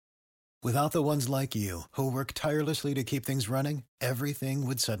Without the ones like you, who work tirelessly to keep things running, everything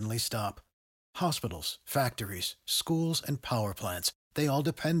would suddenly stop. Hospitals, factories, schools, and power plants, they all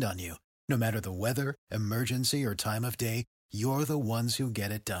depend on you. No matter the weather, emergency, or time of day, you're the ones who get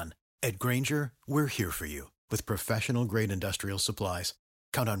it done. At Grainger, we're here for you with professional-grade industrial supplies.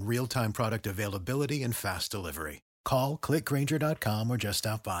 Count on real-time product availability and fast delivery. Call, clickgrainger.com, or just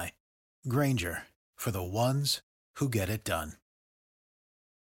stop by. Grainger, for the ones who get it done.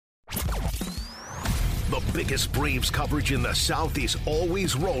 The biggest Braves coverage in the South is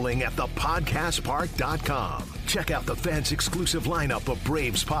always rolling at thepodcastpark.com. Check out the fans-exclusive lineup of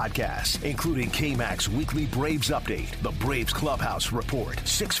Braves podcasts, including K-Mac's Weekly Braves Update, the Braves Clubhouse Report,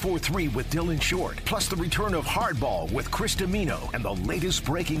 643 with Dylan Short, plus the return of Hardball with Chris Domino, and the latest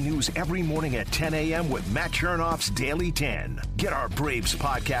breaking news every morning at 10 a.m. with Matt Chernoff's Daily 10. Get our Braves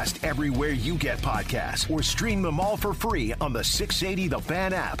podcast everywhere you get podcasts, or stream them all for free on the 680 The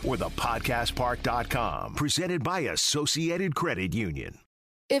Fan app or thepodcastpark.com. Presented by Associated Credit Union.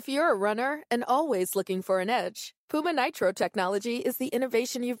 If you're a runner and always looking for an edge, Puma Nitro technology is the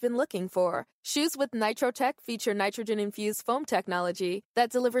innovation you've been looking for. Shoes with Nitro Tech feature nitrogen-infused foam technology that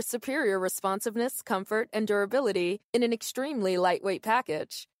delivers superior responsiveness, comfort, and durability in an extremely lightweight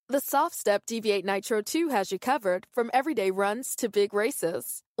package. The Soft Step Deviate Nitro 2 has you covered from everyday runs to big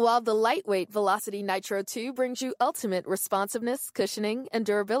races, while the lightweight Velocity Nitro 2 brings you ultimate responsiveness, cushioning, and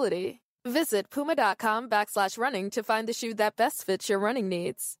durability. Visit puma.com/running to find the shoe that best fits your running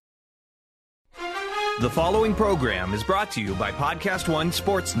needs. The following program is brought to you by Podcast One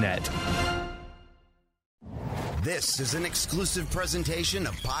Sportsnet. This is an exclusive presentation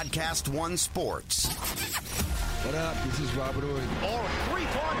of Podcast One Sports. What up? This is Robert Horry. Or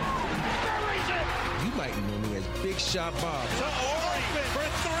three-pointer. Buries it. You might know me as Big Shot Bob. To Horry for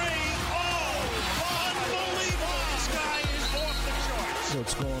three. Oh, unbelievable. This guy is off the charts.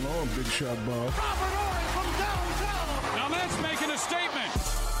 What's going on, Big Shot Bob? Robert Horry from downtown. Now that's making a statement.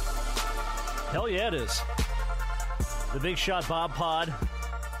 Hell yeah, it is. The Big Shot Bob Pod.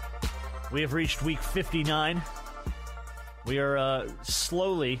 We have reached week 59. We are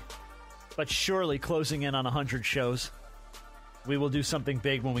slowly but surely closing in on 100 shows. We will do something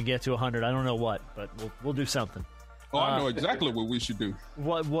big when we get to 100. I don't know what, but we'll do something. Oh, I know exactly what we should do.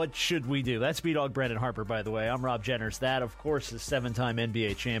 What should we do? That's B-Dog Brandon Harper, by the way. I'm Rob Jenners. That, of course, is seven-time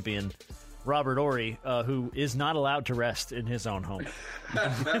NBA champion Robert Horry, who is not allowed to rest in his own home.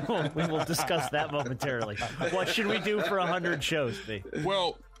 We will discuss that momentarily. What should we do for 100 shows, B?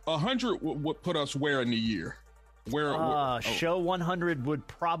 Well, 100 would put us where in the year? Show 100 would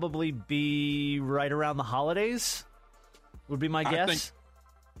probably be right around the holidays, would be my guess.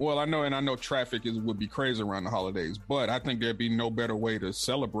 I know traffic would be crazy around the holidays, but I think there'd be no better way to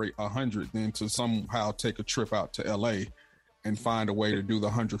celebrate 100 than to somehow take a trip out to L.A. and find a way to do the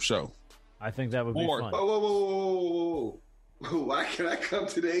 100th show. I think that would be fun. Whoa. Why can I come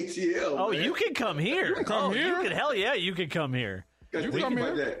to the ATL? Oh, man? You can come here. You can come here. Hell yeah, you can come here. You come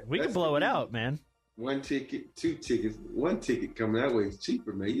here. We can blow it out, man. One ticket, two tickets. One ticket coming that way is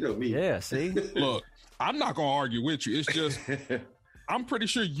cheaper, man. You know me. Yeah, see? Look, I'm not going to argue with you. It's just, I'm pretty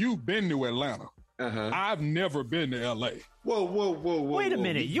sure you've been to Atlanta. Uh-huh. I've never been to L.A. Whoa. Wait a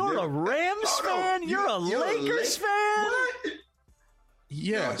minute. You're a Rams fan? You're a Lakers fan? What?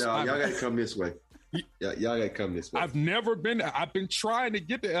 Yes. No, y'all got to come this way. Y'all got to come this way. I've never been. I've been trying to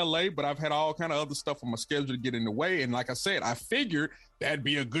get to L.A., but I've had all kind of other stuff on my schedule to get in the way. And like I said, I figured that'd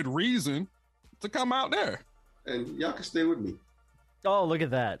be a good reason to come out there. And y'all can stay with me. Oh, look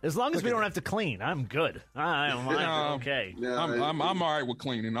at that. As long as we don't have to clean, I'm good. I'm okay. I'm all right with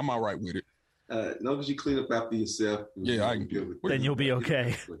cleaning. I'm all right with it. As long as you clean up after yourself. Yeah, I can do it. Then you'll be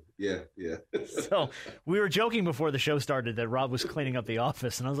okay. Yeah. So we were joking before the show started that Rob was cleaning up the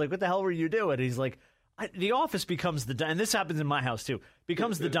office. And I was like, what the hell were you doing? He's like, the office becomes and this happens in my house too,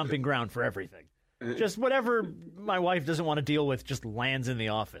 becomes the dumping ground for everything. Just whatever my wife doesn't want to deal with just lands in the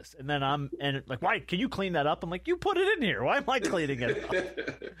office. And then why, can you clean that up? I'm like, you put it in here. Why am I cleaning it up?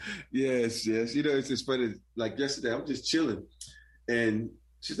 Yes. You know, it's just funny. Like yesterday, I'm just chilling. And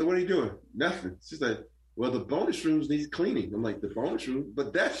she said, what are you doing? Nothing. She's like, well, the bonus rooms need cleaning. I'm like, the bonus room?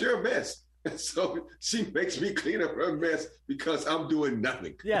 But that's your mess. And so she makes me clean up her mess because I'm doing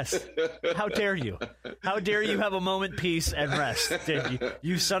nothing. Yes. How dare you? How dare you have a moment, peace, and rest?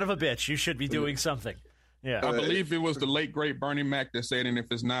 You son of a bitch. You should be doing something. Yeah. I believe it was the late, great Bernie Mac that said, and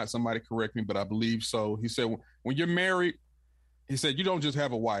if it's not, somebody correct me, but I believe so. He said, when you're married, He said, you don't just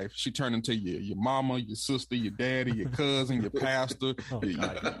have a wife. She turned into your mama, your sister, your daddy, your cousin, your pastor,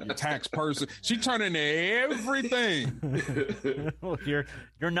 your tax person. She turned into everything. Look, you're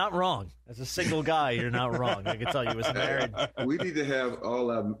not wrong. As a single guy, you're not wrong. I can tell you as married. We need to have all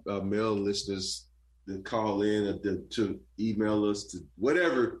our male listeners to call in or to email us to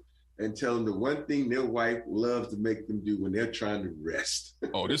whatever and tell them the one thing their wife loves to make them do when they're trying to rest.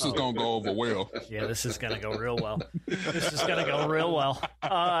 Oh, this is going to go over well. Yeah, this is going to go real well.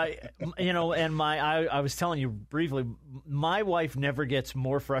 And I was telling you briefly, my wife never gets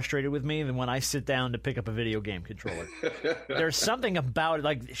more frustrated with me than when I sit down to pick up a video game controller. There's something about it,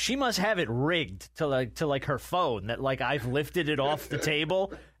 like she must have it rigged to her phone that like I've lifted it off the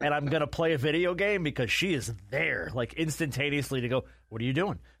table and I'm going to play a video game because she is there like instantaneously to go, what are you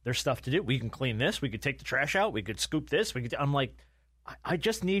doing? There's stuff to do. We can clean this. We could take the trash out. We could scoop this. I'm like, I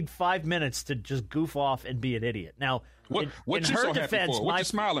just need 5 minutes to just goof off and be an idiot. Now, what in you her so defense, happy for? What you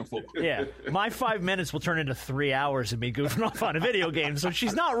smiling for? Yeah, my 5 minutes will turn into 3 hours of me goofing off on a video game. So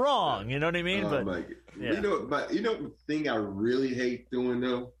she's not wrong. You know what I mean? Yeah. You know the thing I really hate doing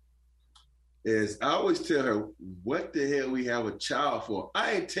though is I always tell her, what the hell we have a child for?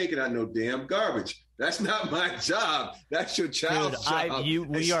 I ain't taking out no damn garbage. That's not my job. That's your child's job.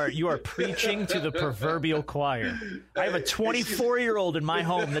 You are preaching to the proverbial choir. I have a 24-year-old in my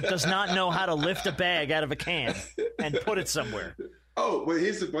home that does not know how to lift a bag out of a can and put it somewhere. Oh, but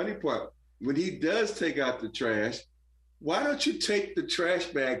here's the funny part. When he does take out the trash, why don't you take the trash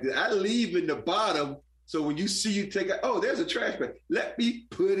bag that I leave in the bottom? So when you see you take out, oh, there's a trash bag. Let me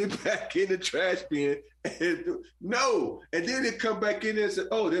put it back in the trash bin. No. And then it come back in there and say,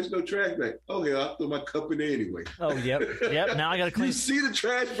 oh, there's no trash bag. Oh, hell, I'll throw my cup in there anyway. Oh, yep. Now I got to clean. You see the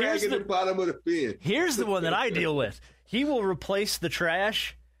trash bag in the bottom of the bin. Here's the one that I deal with. He will replace the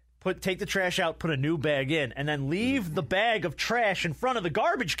trash, take the trash out, put a new bag in, and then leave the bag of trash in front of the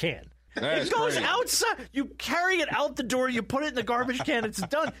garbage can. That's it goes crazy. outside. You carry it out the door. You put it in the garbage can. It's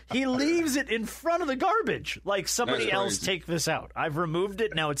done. He leaves it in front of the garbage. Like somebody else take this out. I've removed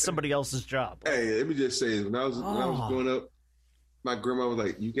it. Now it's somebody else's job. Hey, let me just say, when I was growing up, my grandma was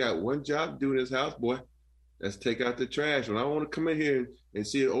like, you got one job to do in this house, boy. That's take out the trash. When I want to come in here and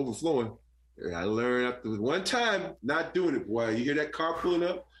see it overflowing, I learned after one time not doing it, boy. You hear that car pulling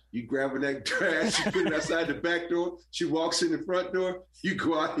up? You grabbing that trash, you put it outside the back door. She walks in the front door. You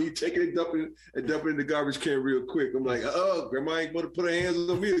go out, you take it and dump it in the garbage can real quick. I'm like, oh, grandma ain't going to put her hands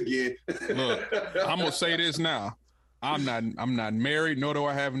on me again. Look, I'm gonna say this now. I'm not married, nor do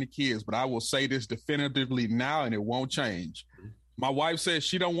I have any kids, but I will say this definitively now, and it won't change. My wife says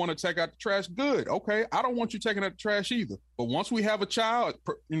she don't want to take out the trash. Good. Okay. I don't want you taking out the trash either. But once we have a child,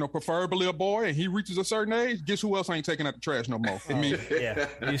 preferably a boy, and he reaches a certain age, guess who else ain't taking out the trash no more? Me. Yeah.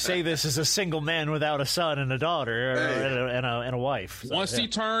 You say this as a single man without a son and a daughter and a wife. So, once he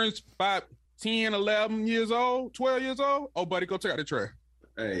turns about 10, 11 years old, 12 years old, oh, buddy, go take out the trash.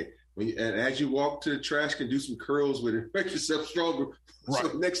 Hey, and as you walk to the trash can, do some curls with it. Make yourself stronger. Right.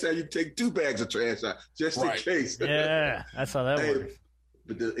 So next time you take 2 bags of trash out, just in case. Yeah, that's how that works.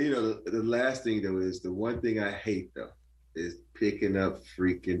 But the last thing though is the one thing I hate though is picking up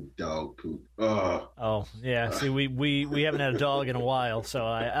freaking dog poop. Oh yeah. See, we haven't had a dog in a while, so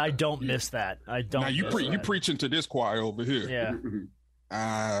I don't miss that. I don't. Now you preaching to this choir over here. Yeah.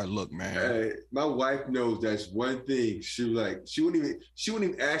 Look, man. Hey, my wife knows that's one thing. She wouldn't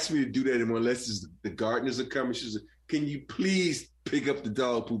even ask me to do that anymore unless the gardeners are coming. She said, "Can you please pick up the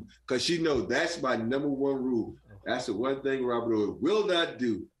dog poop?" Because she knows that's my number one rule. That's the one thing Robert Horry will not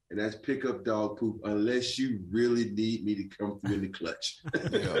do, and that's pick up dog poop unless you really need me to come through in the clutch.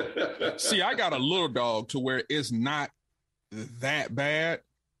 Yeah. See, I got a little dog to where it's not that bad.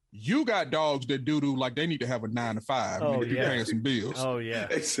 You got dogs that do like they need to have a 9 to 5. Oh, need to be paying some bills. Oh, yeah.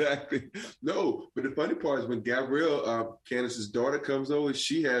 Exactly. No, but the funny part is when Gabrielle, Candace's daughter, comes over,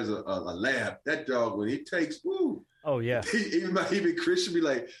 she has a lab. That dog, when he takes, woo. Oh, yeah. Even Christian be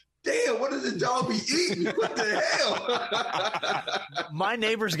like, damn, what does the dog be eating? What the hell? My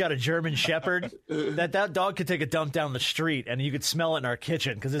neighbor's got a German Shepherd. That dog could take a dump down the street, and you could smell it in our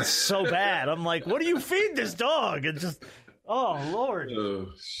kitchen because it's so bad. I'm like, what do you feed this dog? It's just... Oh, Lord.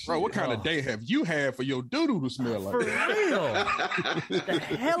 Bro, what kind of day have you had for your doo-doo to smell like for that? real? The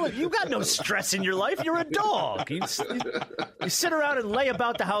hell? You got no stress in your life. You're a dog. You sit around and lay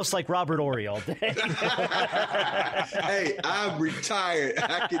about the house like Robert Horry all day. Hey, I'm retired.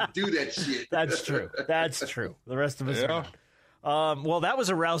 I can do that shit. That's true. The rest of us are. Well, that was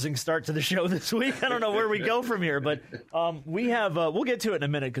a rousing start to the show this week. I don't know where we go from here, but we have we'll get to it in a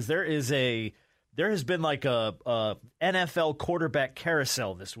minute because there has been like a NFL quarterback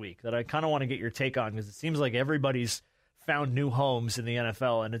carousel this week that I kind of want to get your take on because it seems like everybody's found new homes in the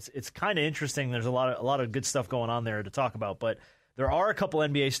NFL, and it's kind of interesting. There's a lot of good stuff going on there to talk about, but there are a couple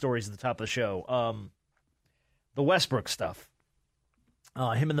NBA stories at the top of the show. The Westbrook stuff,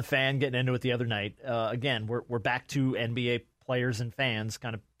 him and the fan getting into it the other night. Again, we're back to NBA players and fans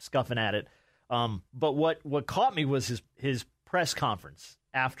kind of scuffing at it. But what caught me was his press conference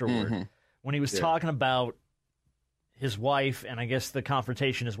afterward when he was talking about his wife, and I guess the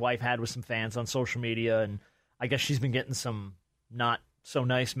confrontation his wife had with some fans on social media, and I guess she's been getting some not so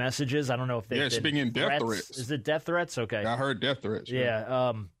nice messages. I don't know if they've been getting death threats. Is it death threats? Okay. I heard death threats.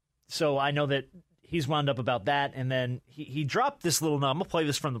 Yeah. So I know that he's wound up about that, and then he dropped this little note. I'm going to play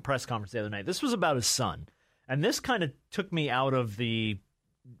this from the press conference the other night. This was about his son, and this kind of took me out of the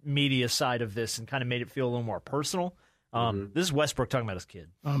media side of this and kind of made it feel a little more personal. This is Westbrook talking about his kid.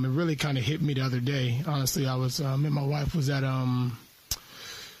 It really kind of hit me the other day. Honestly, I was me and my wife was at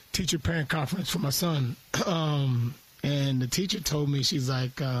teacher-parent conference for my son, and the teacher told me, she's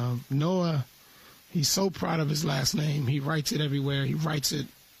like, Noah, he's so proud of his last name. He writes it everywhere. He writes it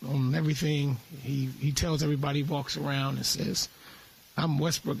on everything. He tells everybody, he walks around and says, I'm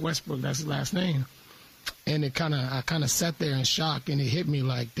Westbrook, that's his last name. And I kind of sat there in shock, and it hit me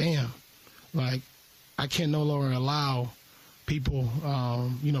like, damn, like I can no longer allow people,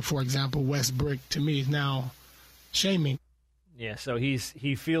 for example, Westbrook to me is now shaming. Yeah, so he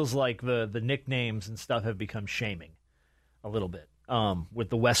feels like the nicknames and stuff have become shaming a little bit with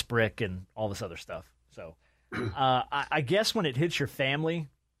the Westbrook and all this other stuff. So I guess when it hits your family,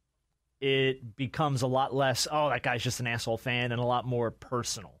 it becomes a lot less, oh, that guy's just an asshole fan, and a lot more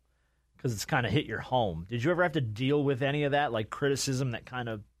personal because it's kind of hit your home. Did you ever have to deal with any of that, like criticism that kind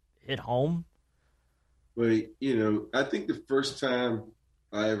of hit home? Well, I think the first time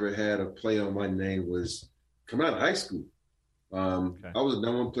I ever had a play on my name was coming out of high school. I was the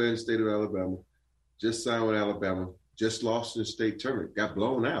number one player in the state of Alabama, just signed with Alabama, just lost in the state tournament, got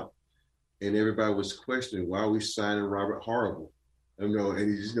blown out. And everybody was questioning why we signing Robert Horry. And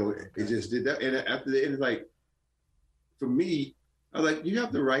he just did that. And after the end, like, for me, I was like, you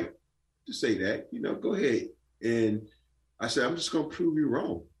have the right to say that, go ahead. And I said, I'm just going to prove you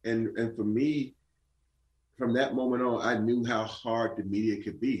wrong. And for me, from that moment on, I knew how hard the media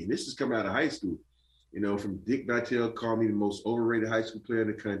could be. And this is coming out of high school. From Dick Vitale calling me the most overrated high school player in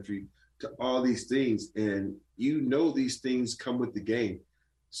the country to all these things. And these things come with the game.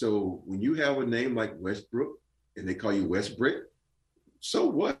 So when you have a name like Westbrook and they call you Westbrook, so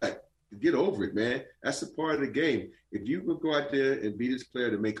what? Get over it, man. That's a part of the game. If you would go out there and be this player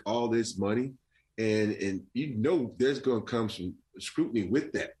to make all this money, and there's going to come some scrutiny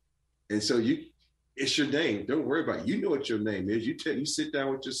with that. And so it's your name. Don't worry about it. You know what your name is. You sit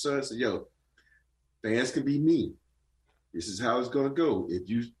down with your son and say, yo, fans can be mean. This is how it's going to go. If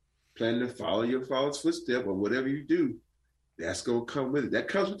you plan to follow your father's footstep or whatever you do, that's going to come with it. That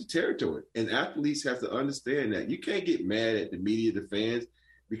comes with the territory. And athletes have to understand that. You can't get mad at the media, the fans,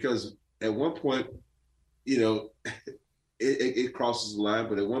 because at one point, it crosses the line,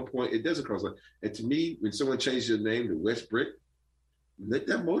 but at one point it doesn't cross the line. And to me, when someone changes your name to Westbrook, let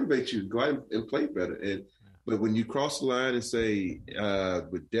that motivate you to go out and play better. But when you cross the line and say,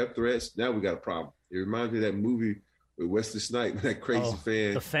 with death threats, now we got a problem. It reminds me of that movie with Wesley Snipes, that crazy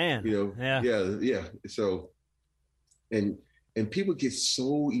fan. The fan. Yeah. So, and people get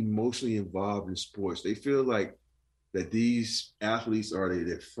so emotionally involved in sports. They feel like that these athletes are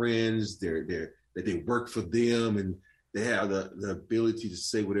their friends, that they work for them, and they have the ability to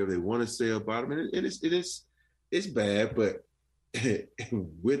say whatever they want to say about them. And it's bad, but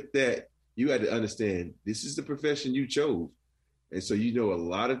with that, you got to understand this is the profession you chose. And so a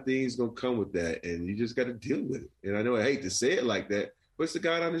lot of things going to come with that, and you just got to deal with it. And I know I hate to say it like that, but it's the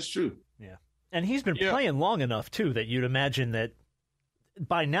God honest truth. Yeah. And he's been playing long enough, too, that you'd imagine that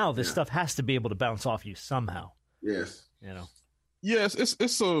by now this stuff has to be able to bounce off you somehow. Yes. Yes,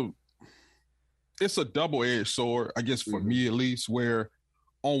 it's a double-edged sword, I guess, for me at least, where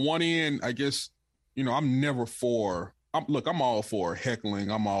on one end, I guess, I'm never I'm all for heckling.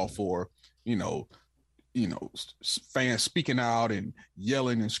 I'm all for, fans speaking out and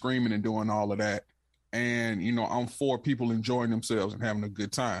yelling and screaming and doing all of that. And, I'm for people enjoying themselves and having a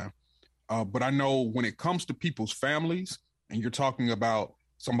good time. But I know when it comes to people's families and you're talking about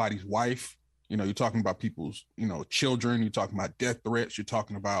somebody's wife, you're talking about people's, children, you're talking about death threats, you're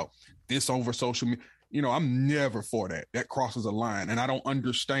talking about this over social media. I'm never for that. That crosses a line. And I don't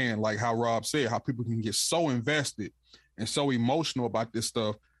understand, like how Rob said, how people can get so invested and so emotional about this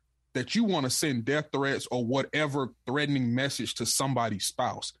stuff that you want to send death threats or whatever threatening message to somebody's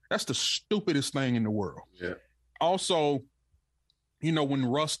spouse. That's the stupidest thing in the world. Yeah. Also, when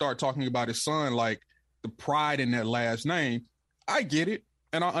Russ started talking about his son, like, the pride in that last name, I get it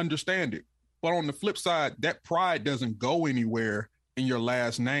and I understand it. But on the flip side, that pride doesn't go anywhere in your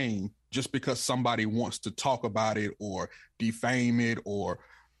last name just because somebody wants to talk about it or defame it or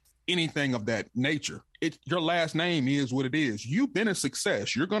anything of that nature. Your last name is what it is. You've been a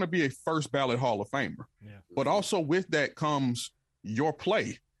success. You're going to be a first ballot Hall of Famer. Yeah. But also with that comes your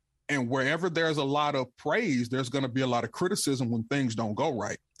play. And wherever there's a lot of praise, there's going to be a lot of criticism when things don't go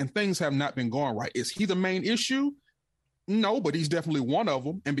right. And things have not been going right. Is he the main issue? No, but he's definitely one of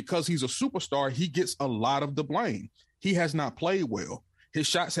them. And because he's a superstar, he gets a lot of the blame. He has not played well. His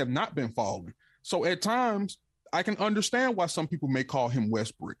shots have not been falling. So at times, I can understand why some people may call him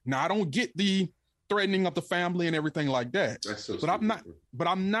Westbrook. Now, I don't get the threatening of the family and everything like that.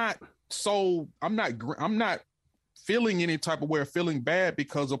 I'm not feeling any type of way or feeling bad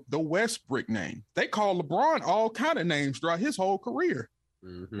because of the Westbrook name. They call LeBron all kind of names throughout his whole career.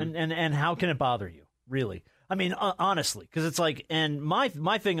 Mm-hmm. And how can it bother you, really? I mean, honestly, because it's like, and my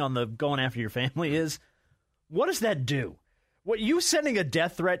thing on the going after your family is, what does that do? What, you sending a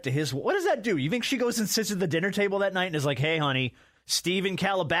death threat to his, what does that do? You think she goes and sits at the dinner table that night and is like, hey, honey, Steven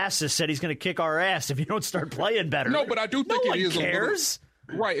Calabasas said he's going to kick our ass if you don't start playing better. No, but I do think no it is cares.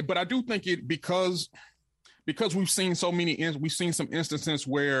 Right, but I do think it because we've seen some instances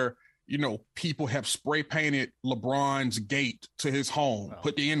where, you know, people have spray painted LeBron's gate to his home,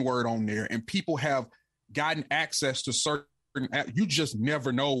 put the N-word on there, and people have gotten access to certain, you just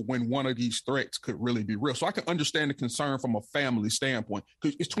never know when one of these threats could really be real. So I can understand the concern from a family standpoint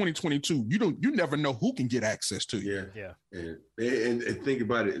because it's 2022. You never know who can get access to you. Yeah. And think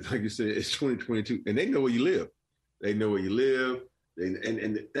about it. Like you said, it's 2022 and they know where you live.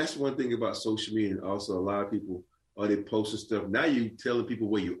 And that's one thing about social media. And also a lot of people they posting stuff. Now you telling people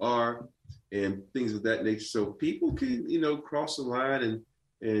where you are and things of that nature. So people can, cross the line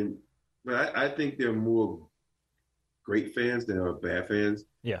but I think there are more great fans than are bad fans.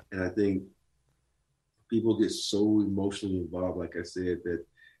 Yeah. And I think people get so emotionally involved, like I said, that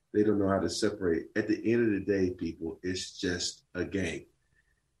they don't know how to separate. At the end of the day, people, it's just a game.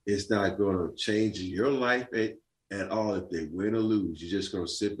 It's not going to change your life at all if they win or lose. You're just going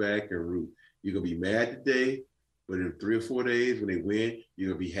to sit back and root. You're going to be mad today, but in 3 or 4 days when they win,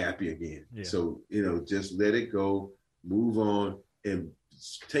 you're going to be happy again. Yeah. So, just let it go, move on, and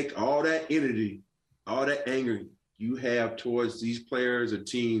take all that energy, all that anger you have towards these players or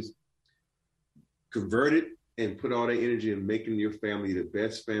teams, convert it and put all that energy in making your family the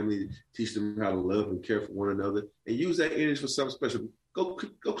best family, teach them how to love and care for one another, and use that energy for something special. Go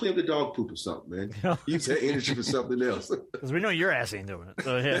clean up the dog poop or something, man. Use that energy for something else. Because we know your ass ain't doing it.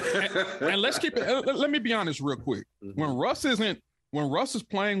 So, yeah. and let's keep it. Let me be honest real quick. Mm-hmm. When Russ is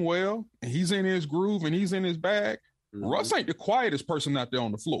playing well and he's in his groove and he's in his bag, mm-hmm. Russ ain't the quietest person out there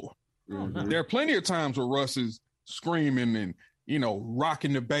on the floor. Mm-hmm. There are plenty of times where Russ is screaming and,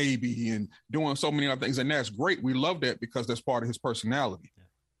 rocking the baby and doing so many other things. And that's great. We love that because that's part of his personality. Yeah.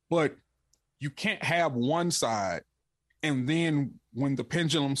 But you can't have one side and then when the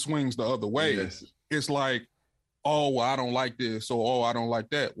pendulum swings the other way, It's like, oh, well, I don't like this or, oh, I don't like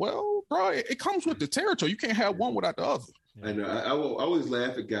that. Well, bro, it comes with the territory. You can't have one without the other. I know. I always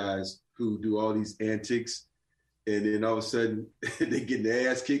laugh at guys who do all these antics and then all of a sudden they get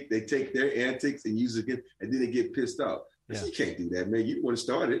their ass kicked. They take their antics and use it again, and then they get pissed off. I said, you can't do that, man. You want to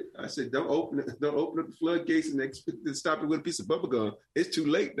start it. I said, don't open up the floodgates and expect to stop it with a piece of bubble gum. It's too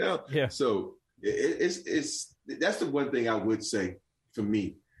late now. Yeah. So that's the one thing I would say for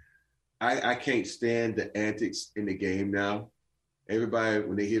me. I can't stand the antics in the game now. Everybody,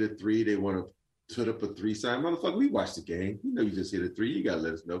 when they hit a three, they want to put up a 3 sign. Motherfucker, we watch the game. You just hit a 3. You got to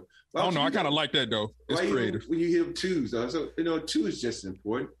let us know. I kind of like that, though. It's creative. When you hit them 2s, though. So, 2 is just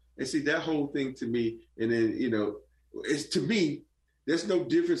important. And see, that whole thing to me, and then, it's to me, there's no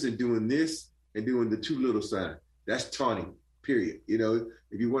difference in doing this and doing the 2 little sign. That's taunting, period.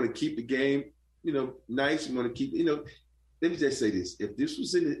 If you want to keep the game, nice, you want to keep, let me just say this. If this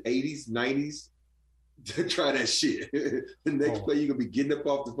was in the 80s, 90s, try that shit. The next play, you're going to be getting up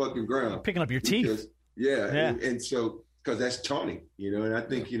off the fucking ground. Picking up your teeth. Yeah. And so, because that's taunting, and I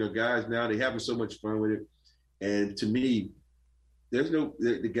think, guys now, they're having so much fun with it. And to me,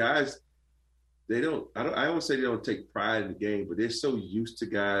 the guys, I don't say they don't take pride in the game, but they're so used to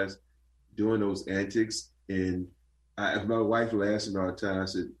guys doing those antics. And my wife laughs at me all the time. I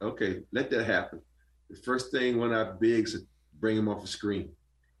said, okay, let that happen. The first thing, one of our bigs, is bring him off the screen.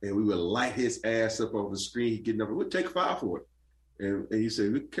 And we would light his ass up off the screen. He'd get up. We'll take a foul for it. And you say,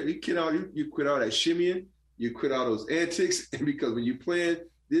 you quit all that shimmying. You quit all those antics. And because when you're playing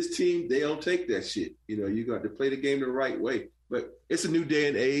this team, they don't take that shit. You got to play the game the right way. But it's a new day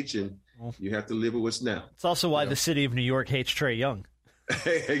and age. And You have to live with what's now. It's also why the city of New York hates Trae Young.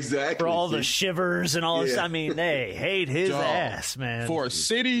 Exactly. For all the shivers and all this. I mean, they hate his ass, man. For a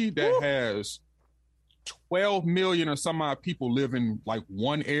city that has 12 million or some odd people live in like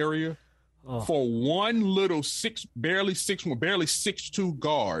one area, for one little barely 6'2"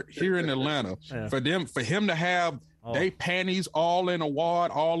 guard here in Atlanta, for him to have they panties all in a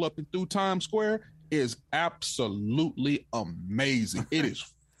wad all up and through Times Square is absolutely amazing. It is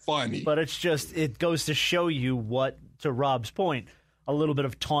funny. But it goes to show you what, to Rob's point, a little bit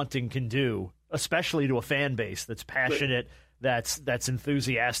of taunting can do, especially to a fan base that's passionate, that's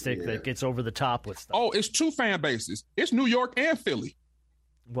enthusiastic, that gets over the top with stuff. Oh, it's two fan bases. It's New York and Philly.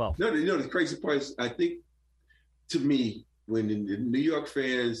 Well, no, the crazy part is, I think, to me, when the New York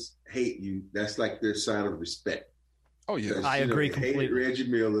fans hate you, that's like their sign of respect. Oh, yeah. I agree completely. Hated Reggie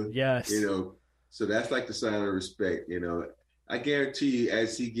Miller. Yes. So that's like the sign of respect, I guarantee you,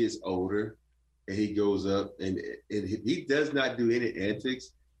 as he gets older and he goes up and he does not do any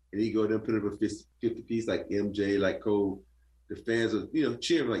antics, and he go there and put up a 50 piece like MJ, like Cole, the fans are,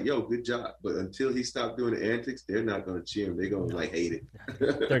 cheer him like, yo, good job. But until he stopped doing the antics, they're not going to cheer him. They're going to hate it.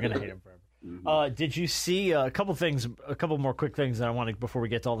 They're going to hate him forever. Mm-hmm. Did you see a couple more quick things that I wanted before we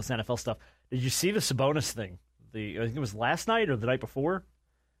get to all this NFL stuff? Did you see the Sabonis thing? I think it was last night or the night before,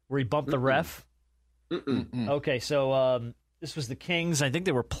 where he bumped the ref? Okay, so this was the Kings. I think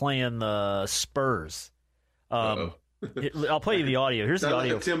they were playing the Spurs. I'll play you the audio. Here's the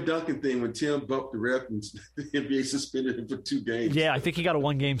audio. Like a Tim Duncan thing when Tim bumped the ref and the NBA suspended him for 2 games. Yeah, I think he got a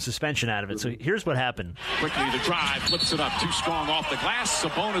 1-game suspension out of it. So here's what happened. Quickly, the drive, flips it up, too strong off the glass.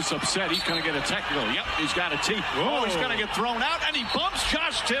 Sabonis upset. He's going to get a technical. Yep, he's got a tee. Oh, he's going to get thrown out, and he bumps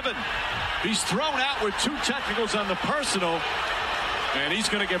Josh Tibbin. He's thrown out with 2 technicals on the personal, and he's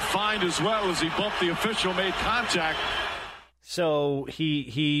going to get fined as well as he bumped the official, made contact. So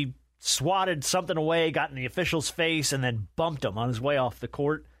he swatted something away, got in the official's face, and then bumped him on his way off the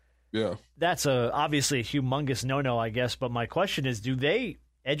court. Yeah. That's obviously a humongous no-no, I guess. But my question is, do they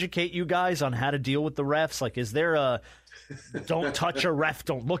educate you guys on how to deal with the refs? Like, is there a don't touch a ref,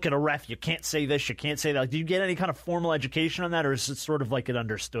 don't look at a ref, you can't say this, you can't say that? Like, do you get any kind of formal education on that, or is it sort of like an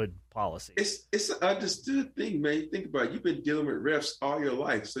understood policy? It's an understood thing, man. Think about it. You've been dealing with refs all your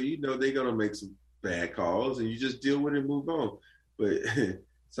life, so they're going to make some bad calls, and you just deal with it and move on. But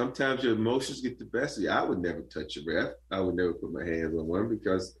sometimes your emotions get the best of you. I would never touch a ref. I would never put my hands on one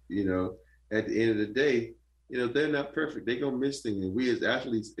because, at the end of the day, they're not perfect. They're going to miss things. And we as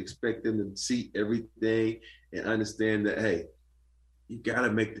athletes expect them to see everything and understand that, hey, you got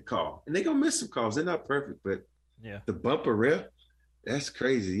to make the call. And they're going to miss some calls. They're not perfect. But the bumper ref, that's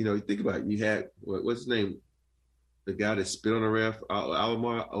crazy. You think about it. You had, what's his name? The guy that spit on the ref,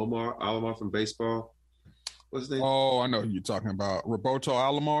 Alomar from baseball. What's his name? Oh, I know who you're talking about. Roberto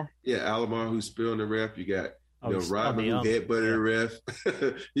Alomar? Yeah, Alomar, who spit on the ref. You got Rodman, who headbutted the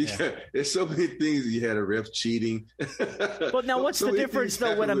ref. There's so many things. You had a ref cheating. But now what's the difference,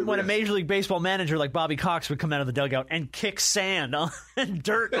 though, when a Major League Baseball manager like Bobby Cox would come out of the dugout and kick sand and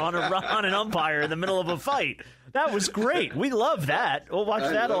dirt on an umpire in the middle of a fight? That was great. We love that. We'll watch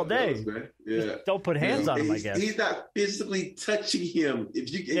that all day. Just don't put hands on him, I guess. He's not physically touching him.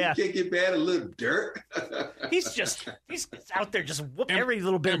 If you can't get bad, a little dirt. he's out there just whoop every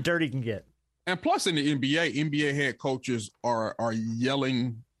little bit of dirt he can get. And plus in the NBA head coaches are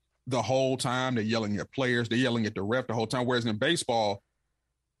yelling the whole time. They're yelling at players. They're yelling at the ref the whole time. Whereas in baseball,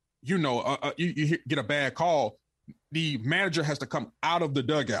 you get a bad call, the manager has to come out of the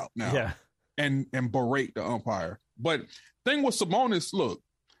dugout now. Yeah. And berate the umpire. But thing with Sabonis, look,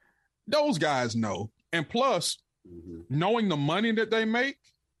 those guys know. And plus, knowing the money that they make,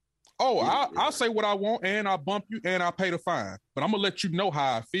 I'll say what I want, and I'll bump you, and I'll pay the fine. But I'm going to let you know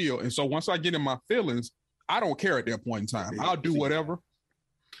how I feel. And so once I get in my feelings, I don't care at that point in time. I'll do whatever.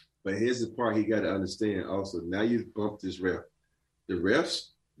 But here's the part he got to understand also. Now you've bumped this ref. The refs,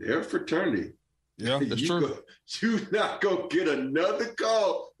 they're a fraternity. Yeah, that's true. You're not going to get another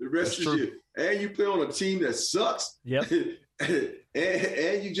call the rest of the year. And you play on a team that sucks. Yep.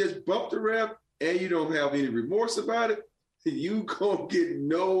 and you just bump the ref, and you don't have any remorse about it. You going to get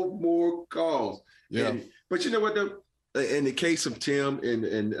no more calls. Yeah. But you know what, though? In the case of Tim,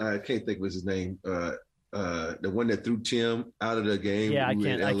 and I can't think of his name, the one that threw Tim out of the game. Yeah, I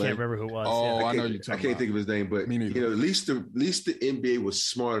can't remember who it was. Oh, I know you're talking I can't think of his name, but me neither. At least the NBA was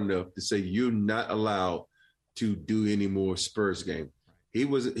smart enough to say you're not allowed to do any more Spurs games. He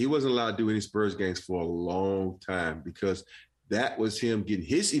wasn't allowed to do any Spurs games for a long time because that was him getting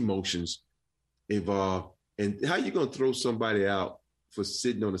his emotions involved. And how you going to throw somebody out for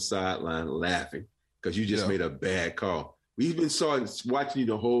sitting on the sideline laughing because you just made a bad call? we've been watching you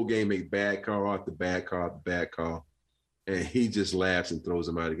the whole game make bad call after bad call after bad call, and he just laughs and throws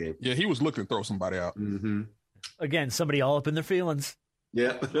them out of the game. Yeah, he was looking to throw somebody out. Mm-hmm. Again, somebody all up in their feelings.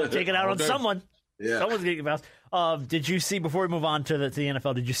 Yeah. Take it out on someone. Yeah. Someone's getting bounced. Did you see, before we move on to the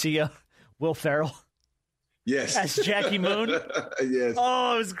NFL, did you see Will Ferrell? Yes. As Jackie Moon? Yes.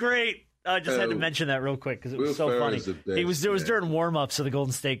 Oh, it was great. I just had to mention that real quick because it was so funny. It was during warm-ups of the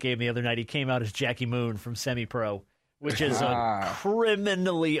Golden State game the other night. He came out as Jackie Moon from Semi-Pro, which is a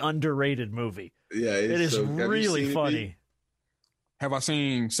criminally underrated movie. Yeah, it is really funny. Have I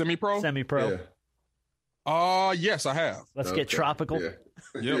seen Semi-Pro? Semi-Pro. Yeah. Yes, I have. Let's get tropical. Yeah.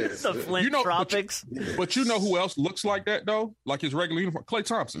 Yep. The Flint Tropics. But you know who else looks like that, though? Like his regular uniform? Klay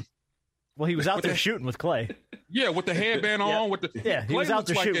Thompson. Well, he was out there shooting with Klay. Yeah, with the headband on. He was out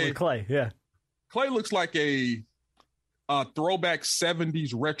there shooting with Klay. Yeah. Klay looks like a throwback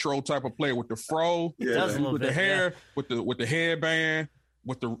 70s retro type of player with the fro, with the hair, with the headband,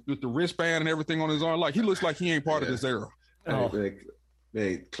 with the wristband and everything on his arm. Like, he looks like he ain't part of this era.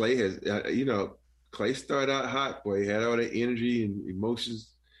 Man, Klay has, Klay started out hot, boy. He had all that energy and emotions.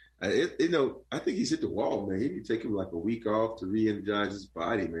 I think he's hit the wall, man. He could take him like a week off to re-energize his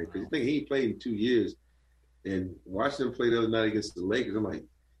body, man. Because he ain't played in 2 years. And watching him play the other night against the Lakers, I'm like,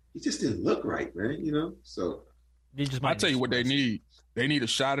 he just didn't look right, man. So I tell you what they need. They need a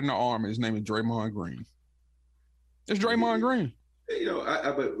shot in the arm. His name is Draymond Green. It's Draymond Green.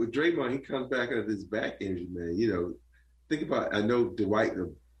 But with Draymond, he comes back out of his back injury, man. Think about, I know Dwight,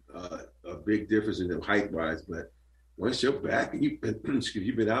 a big difference in the height-wise, but once you're back and you've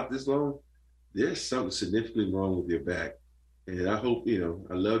been out this long, there's something significantly wrong with your back. And I hope,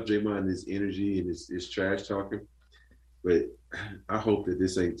 I love Draymond and his energy and his trash talking, but I hope that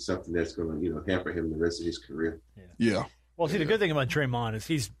this ain't something that's going to, hamper him the rest of his career. Yeah. Well, see, the good thing about Draymond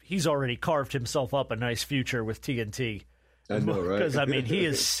is he's already carved himself up a nice future with TNT. I know, right? Because, he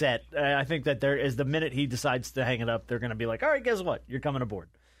is set. I think that there is the minute he decides to hang it up, they're going to be like, all right, guess what? You're coming aboard.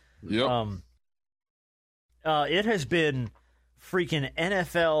 Yep. It has been freaking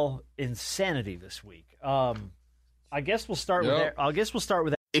NFL insanity this week. I guess we'll start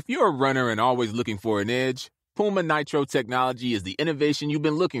with. If you're a runner and always looking for an edge, Puma Nitro technology is the innovation you've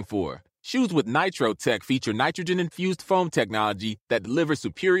been looking for. Shoes with Nitro Tech feature nitrogen-infused foam technology that delivers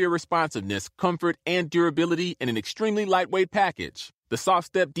superior responsiveness, comfort, and durability in an extremely lightweight package. The Soft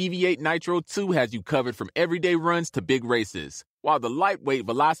Step Deviate Nitro 2 has you covered from everyday runs to big races, while the lightweight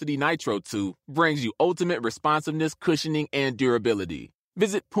Velocity Nitro 2 brings you ultimate responsiveness, cushioning, and durability.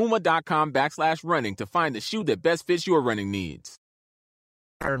 Visit puma.com/running to find the shoe that best fits your running needs.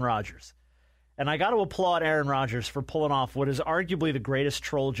 Aaron Rodgers. And I got to applaud Aaron Rodgers for pulling off what is arguably the greatest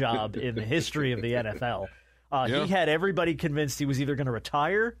troll job in the history of the NFL. He had everybody convinced he was either going to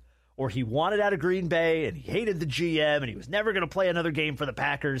retire or he wanted out of Green Bay and he hated the GM and he was never going to play another game for the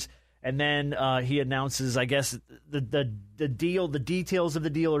Packers. And then he announces, I guess, the deal, the details of the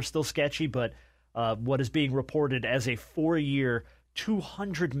deal are still sketchy, but what is being reported as a 4-year,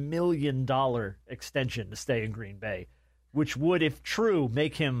 $200 million extension to stay in Green Bay, which would, if true,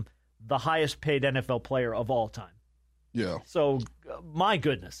 make him the highest paid NFL player of all time. Yeah. So, my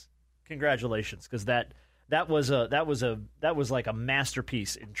goodness, congratulations, because that was like a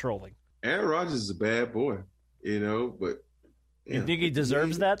masterpiece in trolling. Aaron Rodgers is a bad boy, but you think he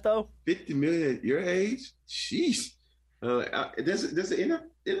deserves that though? $50 million at your age, jeez. Does the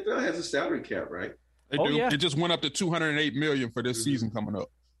NFL has a salary cap, right? They do. Yeah. It just went up to $208 million for this season coming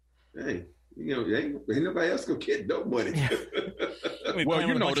up. Hey, ain't nobody else gonna get no money.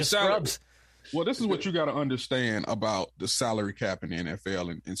 Well, the salary. Well, this is what you got to understand about the salary cap in the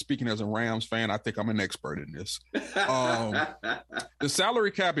NFL. And speaking as a Rams fan, I think I'm an expert in this. The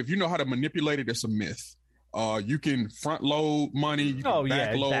salary cap, if you know how to manipulate it, it's a myth. You can front load money, you can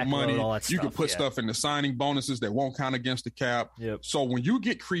back load money, you can put stuff in the signing bonuses that won't count against the cap. Yep. So when you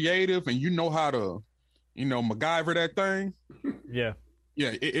get creative and you know how to, MacGyver that thing,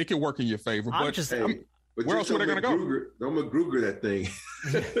 it can work in your favor. But where else were they going to go? Don't McGruger that thing.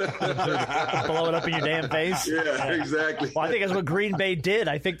 Blow it up in your damn face. Yeah, exactly. Well, I think that's what Green Bay did.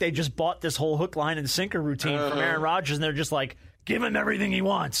 I think they just bought this whole hook, line, and sinker routine from Aaron Rodgers, and they're just like, give him everything he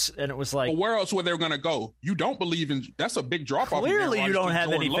wants. And it was like... Well, where else were they going to go? You don't believe in... That's a big drop-off. Clearly you don't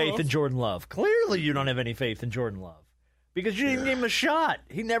have any faith in Jordan Love. Clearly you don't have any faith in Jordan Love. Because you didn't give him a shot.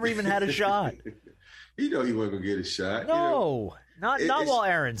 He never even had a shot. He wasn't going to get a shot. No. Not while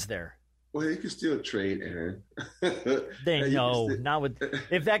Aaron's there. Well, he can still trade Aaron. Not with.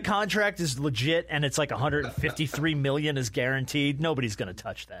 If that contract is legit and it's like $153 million is guaranteed, nobody's going to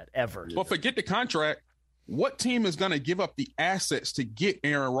touch that ever. Well, forget the contract. What team is going to give up the assets to get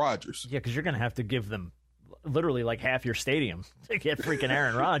Aaron Rodgers? Yeah, because you're going to have to give them literally like half your stadium to get freaking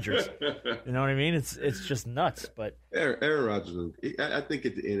Aaron Rodgers. You know what I mean? It's just nuts. But Aaron Rodgers, I think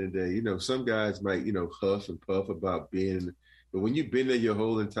at the end of the day, you know, some guys might, you know, huff and puff about being, but when you've been there your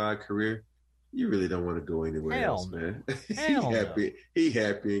whole entire career, you really don't want to go anywhere else, man. He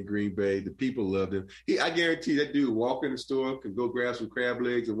happy in Green Bay. The people loved him. I guarantee that dude walk in the store, can go grab some crab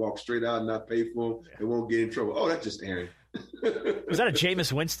legs and walk straight out and not pay for them and won't get in trouble. Oh, that's just Aaron. Was that a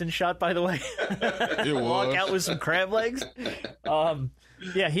Jameis Winston shot, by the way? It was. Walk out with some crab legs?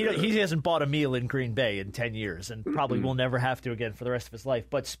 Yeah, he hasn't bought a meal in Green Bay in 10 years and probably will never have to again for the rest of his life.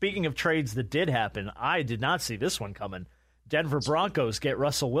 But speaking of trades that did happen, I did not see this one coming. Denver Broncos get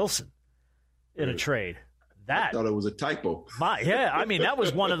Russell Wilson in a trade. I thought it was a typo. I mean, that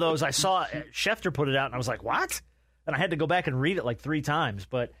was one of those. I saw Schefter put it out, and I was like, what? And I had to go back and read it like 3 times.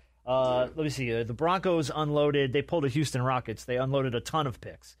 But let me see. The Broncos unloaded. They pulled a Houston Rockets. They unloaded a ton of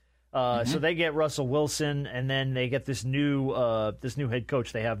picks. So they get Russell Wilson, and then they get this new head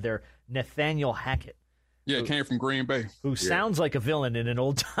coach they have there, Nathaniel Hackett. Yeah, it came from Green Bay. Who sounds like a villain in an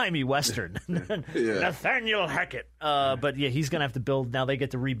old-timey Western. Nathaniel Hackett. But, yeah, he's going to have to build. Now they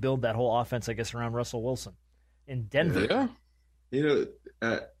get to rebuild that whole offense, I guess, around Russell Wilson in Denver. Yeah. You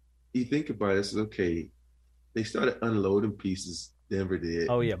know, you think about it, it's okay. They started unloading pieces, Denver did.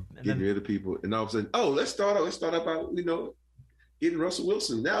 Oh, yeah. Getting rid of people. And all of a sudden, let's start out by, you know, getting Russell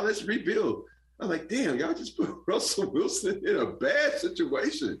Wilson. Now let's rebuild. I'm like, damn, y'all just put Russell Wilson in a bad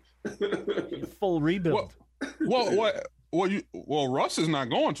situation. Full rebuild. Well, Russ is not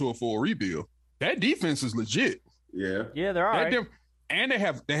going to a full rebuild. That defense is legit. Yeah, they're all right. And they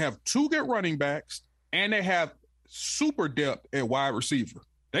have 2 good running backs, and they have super depth at wide receiver.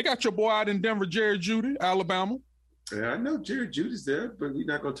 They got your boy out in Denver, Jerry Jeudy, Alabama. Yeah, I know Jerry Judy's there, but we're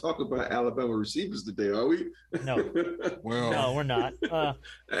not going to talk about Alabama receivers today, are we? No. No, we're not.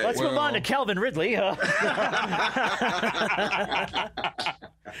 Let's move on to Calvin Ridley.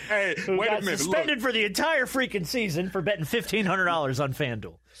 Hey, who wait got a minute. Suspended for the entire freaking season for betting $1,500 on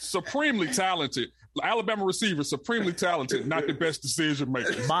FanDuel. Supremely talented. Alabama receiver, supremely talented, not the best decision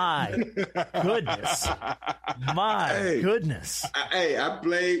maker. My goodness. Goodness. I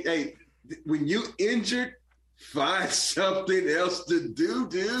blame, when you injured, find something else to do,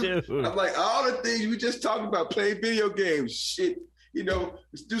 dude. I'm like, all the things we just talked about, playing video games, shit, you know,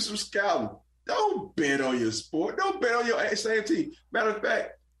 let's do some scouting. Don't bet on your sport. Don't bet on your same team. Matter of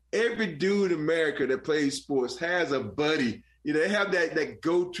fact, every dude in America that plays sports has a buddy. You know, they have that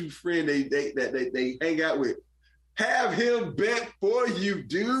go-to friend they hang out with. Have him bet for you,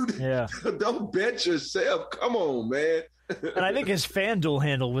 dude. Yeah. Don't bet yourself. Come on, man. And I think his FanDuel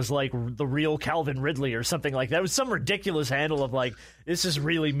handle was like the real Calvin Ridley or something like that. It was some ridiculous handle of like, this is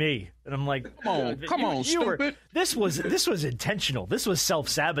really me. And I'm like, come on, stupid. This was intentional. This was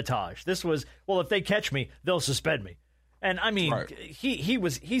self-sabotage. This was, well, if they catch me, they'll suspend me. And I mean, right.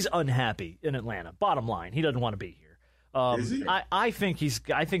 he's unhappy in Atlanta. Bottom line, he doesn't want to be here. Is he? I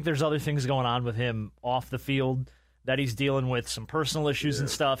think there's other things going on with him off the field that he's dealing with, some personal issues and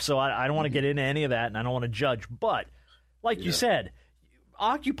stuff. So I don't want to get into any of that, and I don't want to judge. But like you said,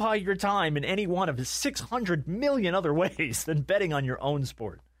 occupy your time in any one of his 600 million other ways than betting on your own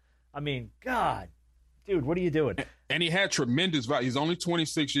sport. I mean, God, dude, what are you doing? And he had tremendous value. He's only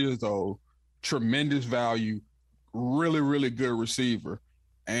 26 years old. Tremendous value. Really, really good receiver.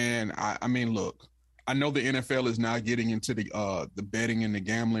 And I mean, look, I know the NFL is now getting into the betting and the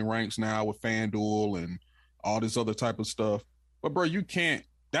gambling ranks now with FanDuel and all this other type of stuff. But, bro, you can't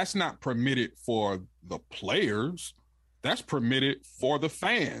 – that's not permitted for the players. That's permitted for the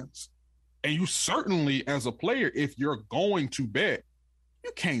fans. And you certainly, as a player, if you're going to bet,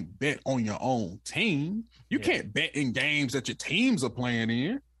 you can't bet on your own team. You can't bet in games that your teams are playing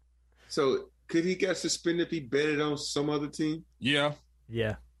in. So could he get suspended if he betted on some other team? Yeah.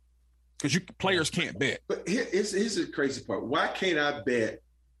 Yeah. Because players can't bet. But here's the crazy part. Why can't I bet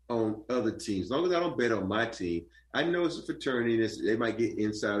on other teams? As long as I don't bet on my team. I know it's a fraternity. They might get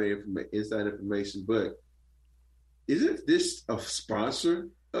inside information, but isn't this a sponsor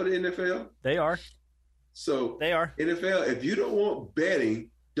of the NFL? They are. So they are. NFL, if you don't want betting,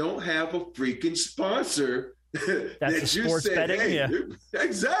 don't have a freaking sponsor. That's sports betting, yeah.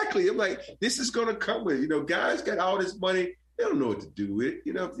 Exactly. I'm like, this is going to come with, guys got all this money. They don't know what to do with it.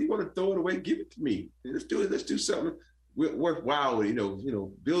 If you want to throw it away, give it to me. Let's do it. Let's do something worthwhile with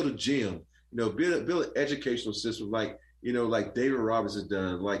it. Build a gym, build an educational system like David Roberts has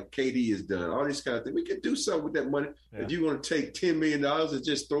done, like KD has done, all these kind of things. We can do something with that money. Yeah. If you want to take $10 million and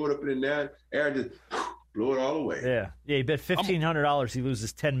just throw it up in there, Aaron just blow it all away. Yeah. Yeah. He bet $1,500. He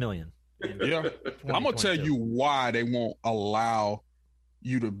loses $10 million. Yeah. I'm going to tell you why they won't allow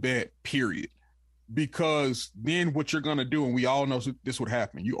you to bet, period. because then what you're going to do, and we all know this would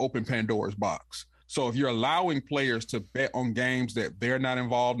happen, you open Pandora's box. So if you're allowing players to bet on games that they're not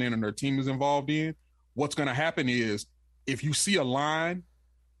involved in and their team is involved in, what's going to happen is if you see a line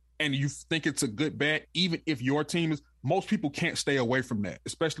and you think it's a good bet, even if your team is, most people can't stay away from that,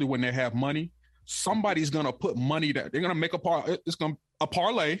 especially when they have money. Somebody's going to put money that they're going to make a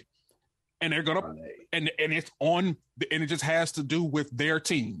parlay, and they're going to, and it's on, and it just has to do with their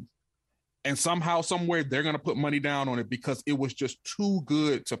team. And somehow, somewhere, they're going to put money down on it because it was just too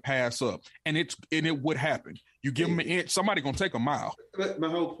good to pass up. And it would happen. You give them an inch, somebody going to take a mile. But my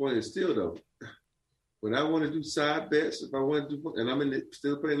whole point is still, though, when I want to do side bets, if I want to do, and I'm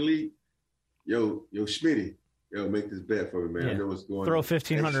still playing the league, yo, Schmitty, make this bet for me, man. Yeah. I know what's going Throw on.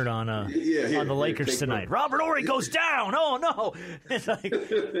 1,500 on the Lakers tonight. Robert Horry goes down. Oh, no. It's like,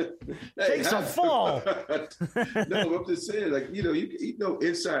 takes a fall. No, I'm just saying, like, you know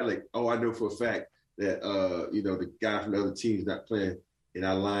inside, like, I know for a fact that, the guy from the other team's not playing, and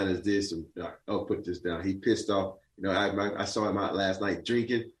our line is this, and I'll put this down. He pissed off. I saw him out last night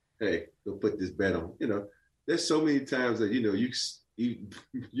drinking. Hey, go put this bet on. There's so many times that, when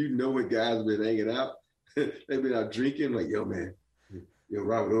guys have been hanging out. They've been out drinking, like, man,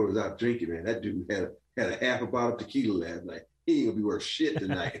 Robert Horry was out drinking, man. That dude had a half a bottle of tequila last night. He ain't gonna be worth shit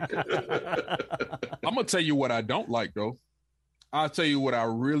tonight. I'm gonna tell you what I don't like, though. I'll tell you what I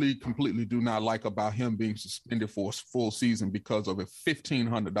really completely do not like about him being suspended for a full season because of a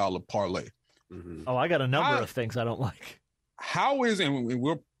 $1,500 parlay. Mm-hmm. Oh, I got a number of things I don't like. How is, and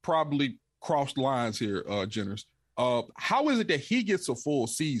we'll probably cross lines here, Jenners. How is it that he gets a full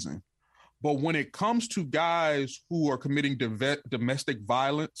season? But when it comes to guys who are committing domestic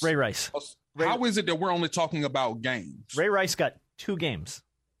violence, Ray Rice, how is it that we're only talking about games? Ray Rice got 2 games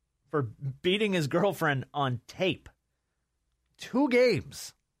for beating his girlfriend on tape. 2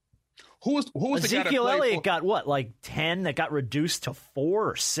 games. Who was Ezekiel Elliott got what, like 10 that got reduced to 4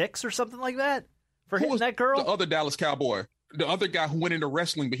 or 6 or something like that for hitting that girl? The other Dallas Cowboy, the other guy who went into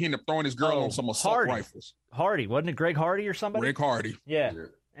wrestling, but he ended up throwing his girl on some assault rifles. Hardy, wasn't it Greg Hardy or somebody? Greg Hardy. Yeah.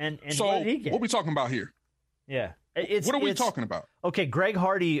 And so what did he get? What are we talking about here? Yeah. What are we talking about? Okay, Greg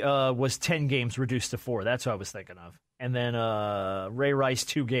Hardy was 10 games reduced to 4. That's what I was thinking of. And then Ray Rice,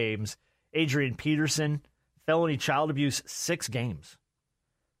 2 games. Adrian Peterson, felony child abuse, 6 games.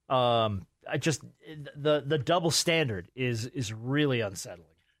 The double standard is really unsettling.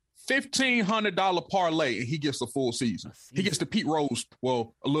 $1,500 parlay, and he gets a full season. He gets the Pete Rose, a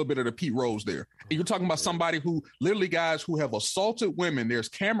little bit of the Pete Rose there. And you're talking about somebody who, literally guys who have assaulted women, there's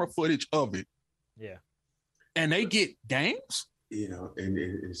camera footage of it. Yeah. And they get games?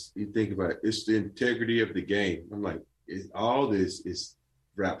 And you think about it, it's the integrity of the game. I'm like, all this is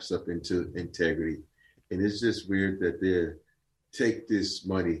wraps up into integrity. And it's just weird that they take this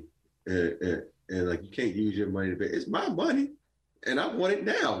money and like, you can't use your money to bet. It's my money. And I want it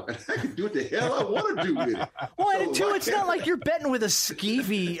now. And I can do what the hell I want to do with it. Well, and too, it's not like you're betting with a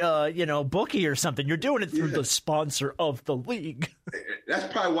skeevy, bookie or something. You're doing it through the sponsor of the league.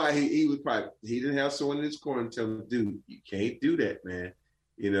 That's probably why he didn't have someone in his corner and tell him, dude, you can't do that, man.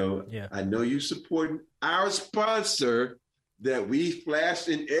 I know you supporting our sponsor that we flashed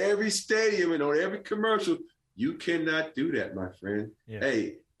in every stadium and on every commercial. You cannot do that, my friend. Yeah.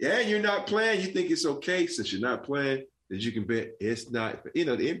 Hey, you're not playing. You think it's okay since you're not playing that you can bet. It's not. The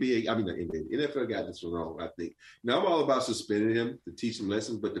NBA, not NBA, the NFL got this one wrong, I think. I'm all about suspending him to teach him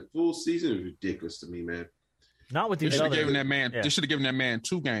lessons, but the full season is ridiculous to me, man. Not with these They should other. have given that man. They should have given that man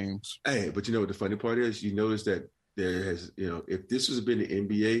 2 games. Hey, but you know what the funny part is? You notice that there has, if this was been the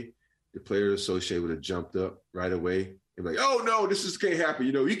NBA, the Players Association would have jumped up right away and be like, oh no, this can't happen.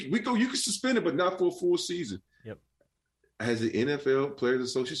 You can suspend it, but not for a full season. Yep. Has the NFL Players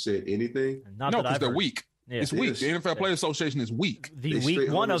Association said anything? Not no, that because I've they're heard. weak. Yeah. It's weak. The NFL Players Association is weak.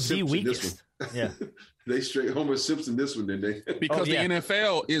 One of the weakest. Yeah. They straight Homer Simpson this one, didn't they? Because the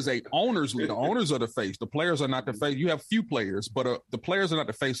NFL is a owners league. The owners are the face. The players are not the face. You have few players, but the players are not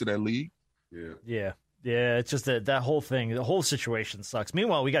the face of that league. Yeah. Yeah. It's just that whole thing, the whole situation sucks.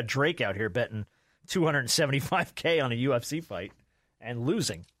 Meanwhile, we got Drake out here betting $275K on a UFC fight and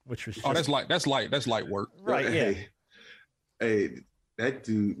losing, which was just, that's light work. Right? Yeah. Hey, that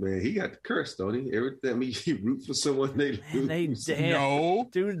dude, man, he got the curse, don't he? Every time he root for someone, they lose. No,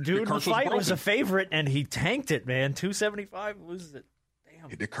 dude, the fight was a favorite, and he tanked it, man. 275 was it? Damn.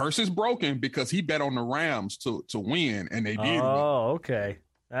 The curse is broken because he bet on the Rams to win, and they did. Oh, okay,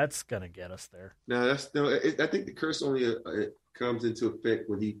 that's gonna get us there. No, I think the curse only comes into effect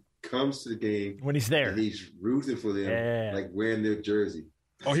when he comes to the game, when he's there, and he's rooting for them, like wearing their jersey.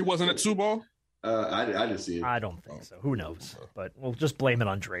 Oh, he wasn't at Super Bowl? I didn't see it. I don't think so. Who knows? But we'll just blame it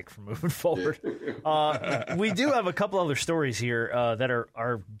on Drake for moving forward. We do have a couple other stories here that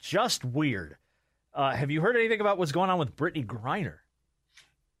are just weird. Have you heard anything about what's going on with Brittney Griner?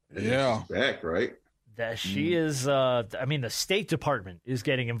 Yeah. She's back, right? That she is, the State Department is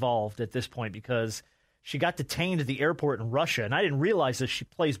getting involved at this point because she got detained at the airport in Russia. And I didn't realize that she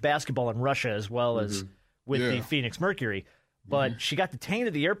plays basketball in Russia as well as with the Phoenix Mercury. But she got detained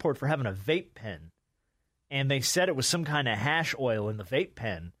at the airport for having a vape pen. And they said it was some kind of hash oil in the vape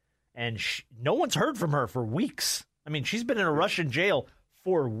pen. And no one's heard from her for weeks. I mean, she's been in a Russian jail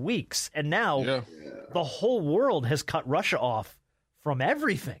for weeks. And now the whole world has cut Russia off from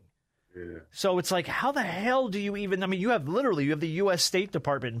everything. Yeah. So it's like, how the hell do you even... I mean, you have the U.S. State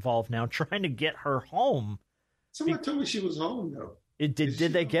Department involved now trying to get her home. Someone told me she was home, though. Did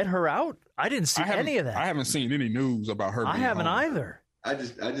they get her out? I didn't see any of that. I haven't seen any news about her. I haven't either. I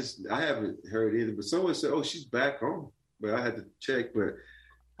haven't heard either. But someone said, "Oh, she's back home." But I had to check. But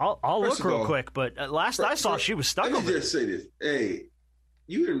I'll look real quick. But last I saw, she was stuck. Let me just say this: hey,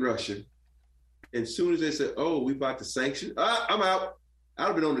 you in Russia? And as soon as they said, "Oh, we about to sanction," I'm out. I'd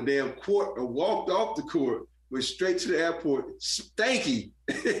have been on the damn court and walked off the court, went straight to the airport, stanky,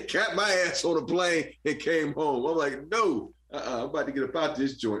 got my ass on a plane and came home. I'm like, no. I'm about to get up out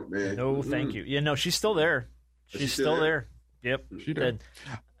this joint, man. No, thank you. Yeah, no, she's still there. She's still there. Yep. She did.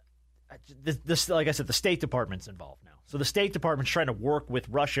 This, like I said, the State Department's involved now. So the State Department's trying to work with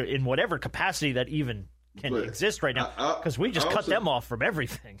Russia in whatever capacity that even can exist right now, because we just cut them off from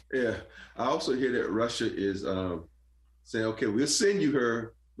everything. Yeah. I also hear that Russia is saying, okay, we'll send you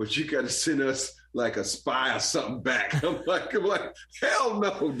her, but you got to send us like a spy or something back. I'm like, hell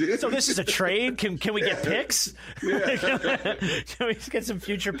no, dude. So this is a trade? Can we get picks? Yeah. Can we get some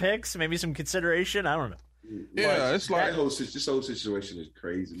future picks? Maybe some consideration? I don't know. Yeah, it's like this whole situation is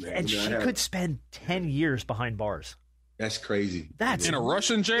crazy, man. And she could spend 10 years behind bars. That's crazy. That's in a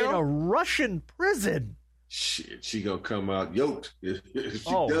Russian jail? In a Russian prison. Shit, she gonna come out yoked if she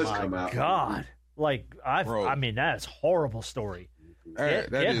does come out. Oh, my God. Like, I mean, that's a horrible story.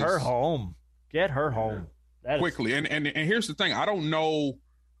 Get her home. Get her home. Quickly. And here's the thing. I don't know.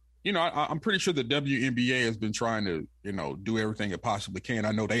 You know, I'm pretty sure the WNBA has been trying to, do everything it possibly can.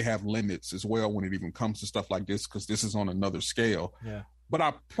 I know they have limits as well when it even comes to stuff like this, because this is on another scale. Yeah. But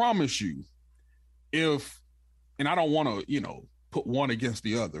I promise you, and I don't want to, put one against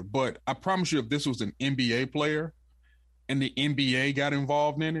the other, but I promise you, if this was an NBA player and the NBA got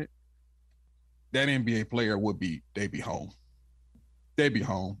involved in it, that NBA player they'd be home. They'd be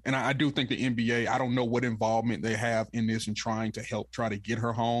home. And I do think the NBA, I don't know what involvement they have in this and trying to help try to get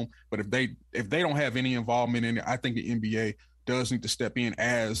her home. But if they don't have any involvement in it, I think the NBA does need to step in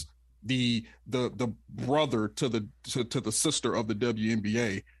as the brother to the sister of the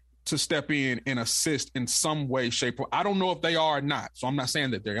WNBA to step in and assist in some way, shape, or I don't know if they are or not. So I'm not saying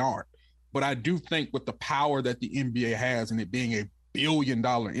that they aren't. But I do think with the power that the NBA has and it being a $1 billion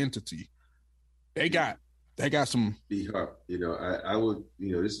entity, they got some. Be hard. I would,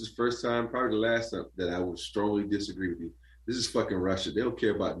 this is the first time, probably the last time, that I would strongly disagree with you. This is fucking Russia. They don't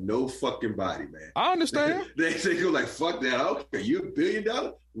care about no fucking body, man. I understand. They go like, fuck that. Okay, you $1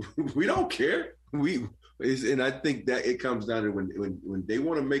 billion? We don't care. And I think that it comes down to when they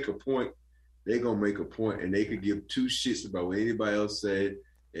want to make a point, they're going to make a point, and they could give two shits about what anybody else said,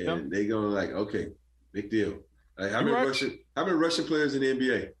 and they're going to like, okay, big deal. Like, how many Russian players in the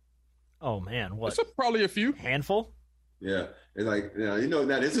NBA? Oh, man, what? It's probably a few. Handful? Yeah. It's like, now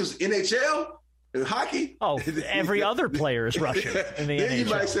this is NHL and hockey. Oh, every other player is Russian in the then NHL. You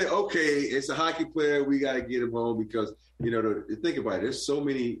might say, okay, it's a hockey player. We got to get him home because, think about it. There's so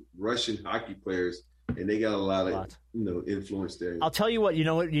many Russian hockey players, and they got a lot of influence there. I'll tell you what,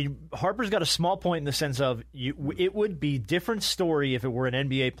 Harper's got a small point in the sense of it would be a different story if it were an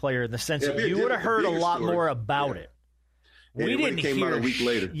NBA player in the sense that you would have heard a lot more about it. We didn't hear out a week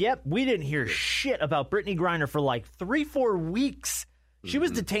later. Yep, we didn't hear shit about Brittney Griner for like 3-4 weeks. She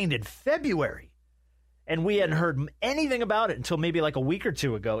was detained in February, and we hadn't heard anything about it until maybe like a week or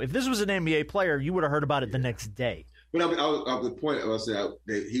two ago. If this was an NBA player, you would have heard about it the next day. But the point I was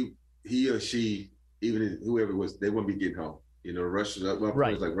saying, he or she, even whoever it was, they wouldn't be getting home. Russians. My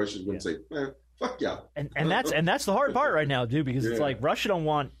point is like Russians wouldn't say, man, fuck y'all. And that's the hard part right now, dude, because it's like Russia don't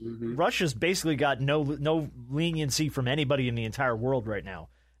want Russia's basically got no leniency from anybody in the entire world right now.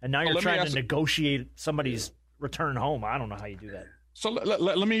 And now you're trying to negotiate somebody's return home. I don't know how you do that. So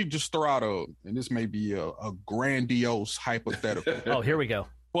let me just throw out and this may be a grandiose hypothetical. Oh, here we go.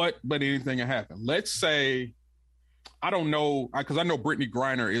 But anything can happen. Let's say, I don't know, because I know Brittney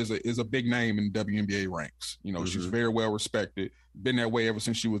Griner is a big name in WNBA ranks. She's very well respected, been that way ever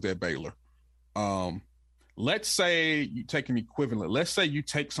since she was at Baylor. Let's say you take an equivalent. Let's say you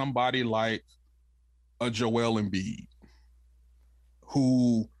take somebody like a Joel Embiid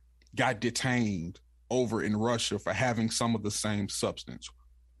who got detained over in Russia for having some of the same substance.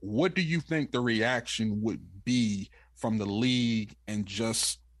 What do you think the reaction would be from the league and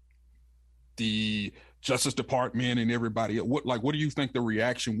just the Justice Department and everybody? What do you think the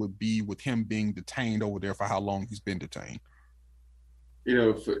reaction would be with him being detained over there for how long he's been detained?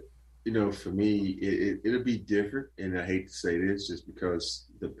 For me, it'll be different, and I hate to say this, just because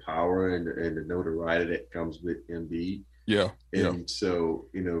the power and the notoriety that comes with Embiid. So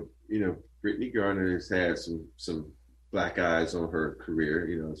Brittney Griner has had some black eyes on her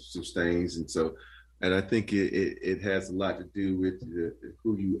career, some stains, and I think it has a lot to do with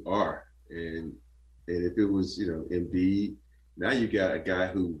who you are, and if it was Embiid, now you got a guy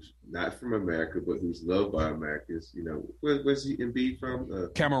who's not from America but who's loved by Americans. Where's he Embiid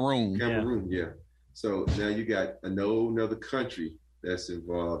from? Cameroon, yeah. So now you got another country that's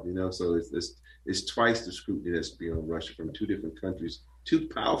involved. So it's twice the scrutiny that's being on Russia from two different countries, two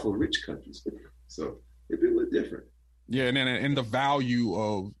powerful, rich countries. So it'd be a little different. Yeah, and the value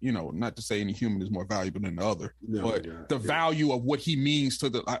of, not to say any human is more valuable than the other, but the value of what he means to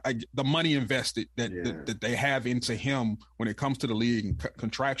the money invested that they have into him when it comes to the league, and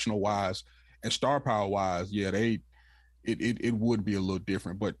contractional wise and star power wise, it would be a little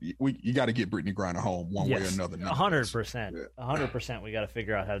different. But you got to get Brittney Griner home one way or another. 100%. 100%. We got to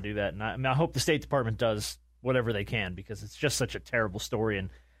figure out how to do that. And I hope the State Department does whatever they can, because it's just such a terrible story. And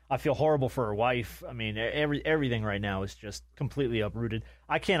I feel horrible for her wife. I mean, everything right now is just completely uprooted.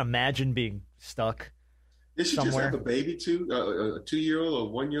 I can't imagine being stuck. Did she somewhere. just have a baby too? A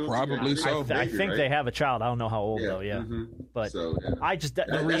 2-year-old or 1-year-old? Probably so. I think they have a child. I don't know how old though. Yeah, but I just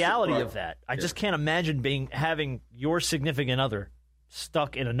the reality of that. I just can't imagine having your significant other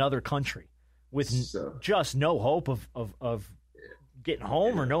stuck in another country with just no hope of getting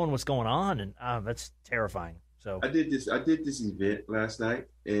home or knowing what's going on, and that's terrifying. So I did this event last night,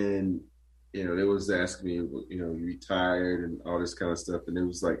 and they was asking me, you retired and all this kind of stuff, and it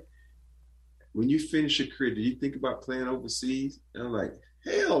was like, when you finish your career, do you think about playing overseas? And I'm like,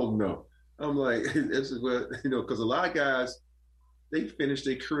 hell no. I'm like, this is what because a lot of guys, they finish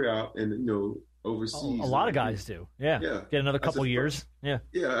their career out and overseas. A lot of guys do, yeah. Get another couple years, yeah.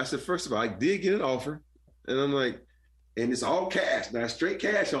 I said, first of all, I did get an offer, and I'm like, and it's all cash, now straight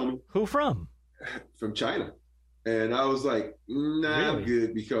cash on me. Who from? From China. And I was like, nah, really? I'm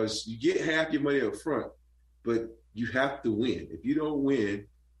good, because you get half your money up front, but you have to win. If you don't win,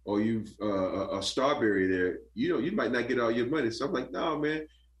 or you've a Starberry there, you might not get all your money. So I'm like, no, man.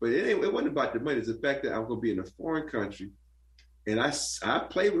 But it wasn't about the money. It's the fact that I'm going to be in a foreign country, and I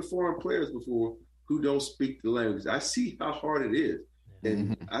played with foreign players before who don't speak the language. I see how hard it is,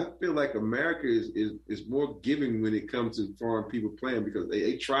 and I feel like America is more giving when it comes to foreign people playing, because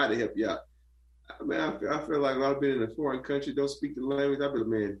they try to help you out. I mean, I feel like if I've been in a foreign country, don't speak the language, I'd be like,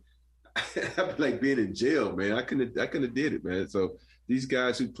 man, I'd be like being in jail, man. I couldn't have did it, man. So these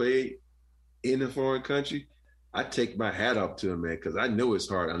guys who played in a foreign country, I take my hat off to them, man, because I know it's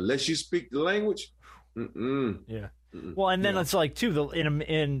hard. Unless you speak the language, Well, and then it's like, too,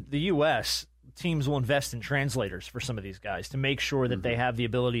 in the U.S., teams will invest in translators for some of these guys to make sure that they have the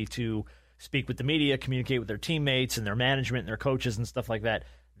ability to speak with the media, communicate with their teammates and their management and their coaches and stuff like that.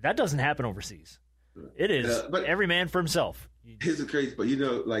 That doesn't happen overseas. It is every man for himself. Here's the crazy, but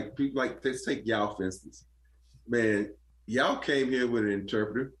like people, like, let's take Yao, for instance. Man, Yao came here with an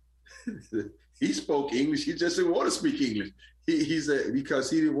interpreter. He spoke English. He just didn't want to speak English. He said,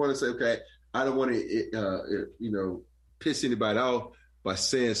 because he didn't want to say, okay, I don't want to, piss anybody off by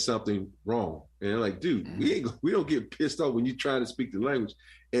saying something wrong. And I'm like, dude, we don't get pissed off when you're trying to speak the language.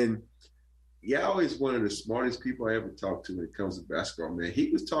 And Yao is one of the smartest people I ever talked to when it comes to basketball, man. He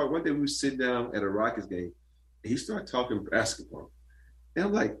was talking, one day we were sitting down at a Rockets game, and he started talking basketball. And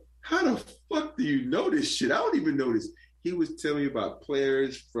I'm like, how the fuck do you know this shit? I don't even know this. He was telling me about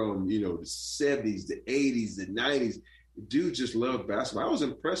players from, the 70s, the 80s, the 90s. The dude just loved basketball. I was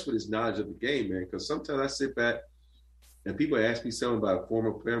impressed with his knowledge of the game, man, because sometimes I sit back and people ask me something about a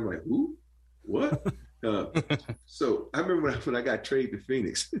former player. I'm like, who? What? So I remember when I got traded to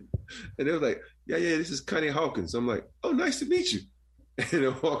Phoenix, and they were like, yeah, this is Connie Hawkins. I'm like, oh, nice to meet you. And I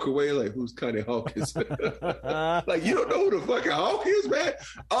walk away like, who's Connie Hawkins? Like, you don't know who the fucking Hawk is, man?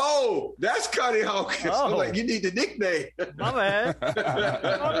 Oh, that's Connie Hawkins. I'm like, you need the nickname. My man.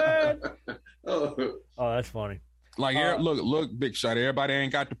 My man. Oh, that's funny. Like, look, Big Shot, everybody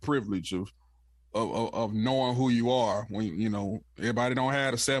ain't got the privilege of knowing who you are. When everybody don't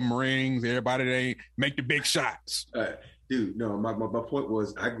have the 7 rings, everybody ain't make the big shots. Dude, no, my point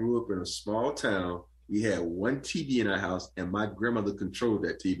was I grew up in a small town. We had one TV in our house, and my grandmother controlled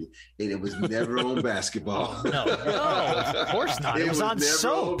that TV, and it was never on basketball. No, of course not. It was on never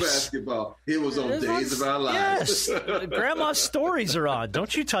soaps. On basketball. It was on Days of Our Lives. Yes, Grandma's stories are on.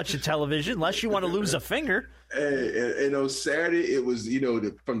 Don't you touch the television unless you want to lose a finger. And on Saturday, it was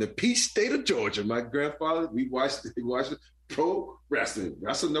from the Peach State of Georgia. My grandfather, we watched pro wrestling,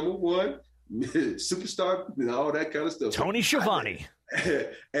 wrestle number one, superstar, and all that kind of stuff. Tony Schiavone.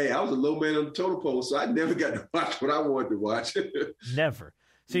 Hey, I was a low man on the totem pole, so I never got to watch what I wanted to watch. Never.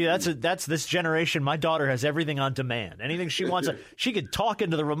 See, that's this generation. My daughter has everything on demand. Anything she wants, she could talk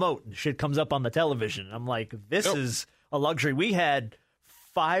into the remote and shit comes up on the television. I'm like, this is a luxury. We had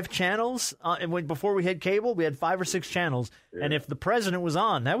 5 channels, and before we had cable, we had 5 or 6 channels. Yeah. And if the president was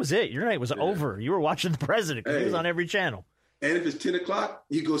on, that was it. Your night was over. You were watching the president because he was on every channel. And if it's 10 o'clock,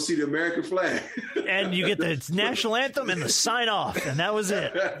 you go see the American flag. And you get the national anthem and the sign off, and that was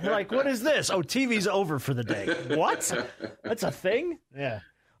it. You're like, what is this? Oh, TV's over for the day. What? That's a thing? Yeah.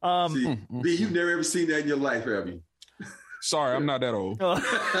 See, B, you've never ever seen that in your life, have you? Sorry, I'm not that old.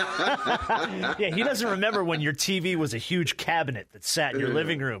 Yeah, he doesn't remember when your TV was a huge cabinet that sat in your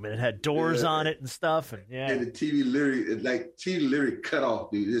living room and it had doors on it and stuff. And and the TV literally cut off,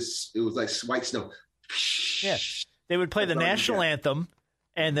 dude. It was like white snow. Yeah. They would play the national anthem,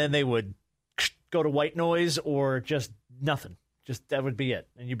 and then they would go to white noise or just nothing. Just that would be it.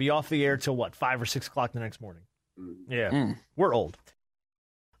 And you'd be off the air till, 5 or 6 o'clock the next morning. Yeah, we're old.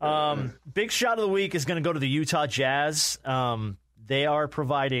 Big shot of the week is going to go to the Utah Jazz. They are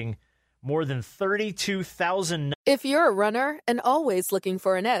providing more than 32,000. If you're a runner and always looking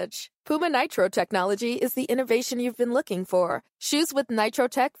for an edge, Puma Nitro technology is the innovation you've been looking for. Shoes with Nitro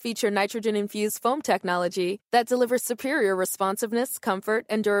Tech feature nitrogen-infused foam technology that delivers superior responsiveness, comfort,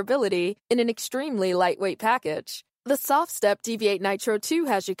 and durability in an extremely lightweight package. The Soft Step Deviate Nitro 2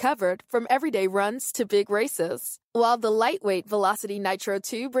 has you covered from everyday runs to big races, while the lightweight Velocity Nitro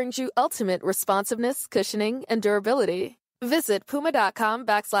 2 brings you ultimate responsiveness, cushioning, and durability. Visit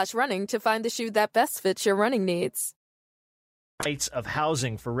puma.com/running to find the shoe that best fits your running needs. Rates of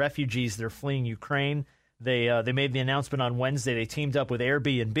housing for refugees that are fleeing Ukraine. They made the announcement on Wednesday. They teamed up with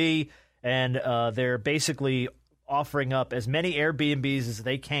Airbnb, and they're basically offering up as many Airbnbs as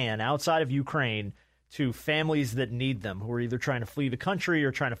they can outside of Ukraine to families that need them, who are either trying to flee the country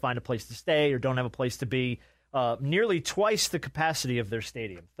or trying to find a place to stay or don't have a place to be. Nearly twice the capacity of their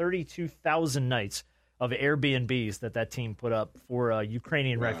stadium, 32,000 nights of Airbnbs that team put up for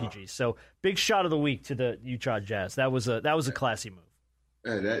Ukrainian refugees. So big shot of the week to the Utah Jazz. That was a classy move.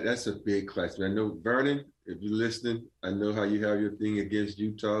 Hey, that's a big class. I know, Vernon, if you're listening, I know how you have your thing against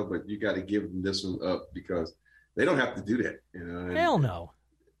Utah, but you got to give them this one up because they don't have to do that. Hell no.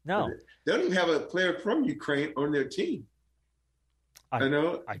 They don't even have a player from Ukraine on their team. I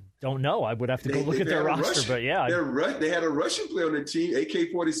don't know. I would have to go look at their roster, but yeah. They had a Russian player on their team,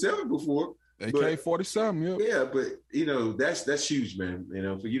 AK-47 before. AK-47, yeah. But that's huge, man.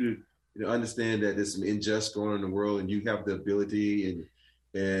 For you to understand that there's some injustice going on in the world, and you have the ability and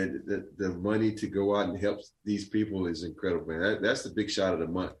the money to go out and help these people is incredible, man. That's the big shot of the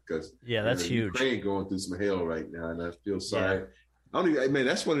month because that's huge. Ukraine going through some hell right now, and I feel sorry. Yeah.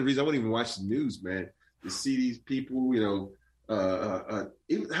 That's one of the reasons I won't even watch the news, man. To see these people, did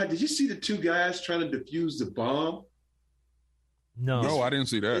you see the 2 guys trying to defuse the bomb? No, I didn't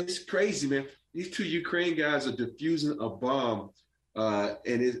see that. It's crazy, man. These 2 Ukraine guys are defusing a bomb,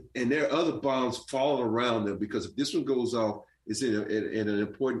 and there are other bombs falling around them because if this one goes off, it's in an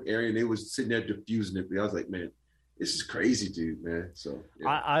important area, and they was sitting there defusing it. I was like, man, this is crazy, dude, man. So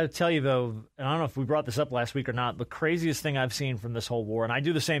yeah. I'll tell you, though, and I don't know if we brought this up last week or not, the craziest thing I've seen from this whole war, and I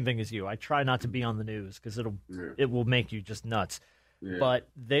do the same thing as you. I try not to be on the news because it will make you just nuts. Yeah. But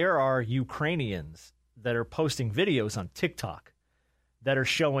there are Ukrainians that are posting videos on TikTok that are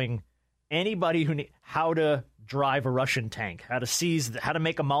showing anybody how to drive a Russian tank, how to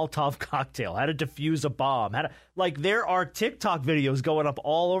make a Molotov cocktail, how to defuse a bomb, there are TikTok videos going up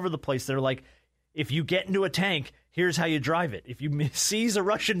all over the place that are like, if you get into a tank, here's how you drive it. If you seize a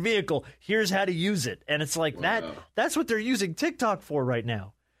Russian vehicle, here's how to use it. And it's like that's what they're using TikTok for right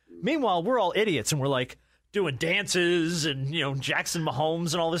now. Meanwhile, we're all idiots and we're like doing dances and, Jackson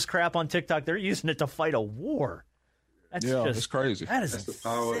Mahomes and all this crap on TikTok. They're using it to fight a war. That's crazy. That's the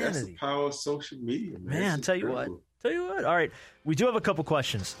power. That's the power of social media, man. Tell you what. All right, we do have a couple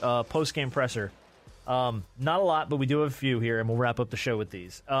questions. Post game presser. Not a lot, but we do have a few here, and we'll wrap up the show with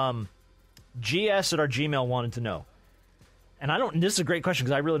these. GS at our Gmail wanted to know, and this is a great question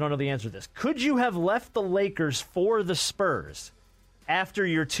because I really don't know the answer to this. Could you have left the Lakers for the Spurs after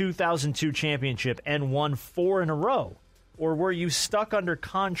your 2002 championship and won 4 in a row? or were you stuck under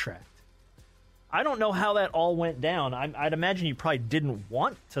contract? I don't know how that all went down. I'd imagine you probably didn't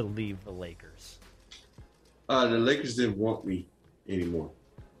want to leave the Lakers. The Lakers didn't want me anymore.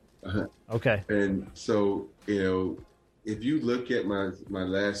 Okay. And so, if you look at my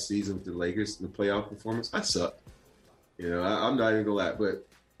last season with the Lakers, the playoff performance, I sucked. I'm not even gonna lie, but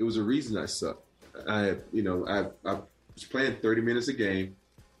it was a reason I sucked. I was playing 30 minutes a game,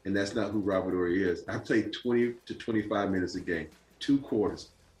 and that's not who Robert Horry is. I played 20 to 25 minutes a game, 2 quarters.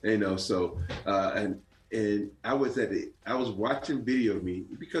 And I was watching video of me,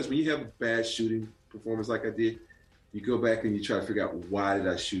 because when you have a bad shooting performance like I did, you go back and you try to figure out, why did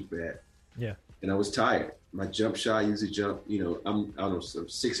I shoot bad? Yeah. And I was tired. My jump shot, I usually jump, I don't know,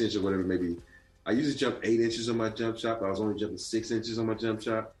 6 inches or whatever, maybe. I usually jump 8 inches on my jump shot, but I was only jumping 6 inches on my jump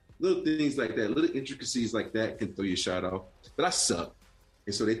shot. Little things like that, little intricacies like that can throw your shot off. But I suck.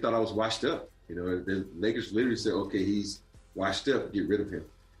 And so they thought I was washed up. The Lakers literally said, okay, he's washed up, get rid of him.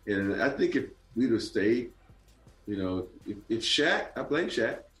 And I think if we'd have stayed, if Shaq, I blame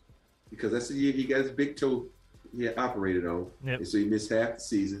Shaq, because that's the year he got his big toe he had operated on. Yep. And so he missed half the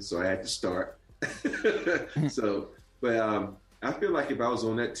season, so I had to start. But I feel like if I was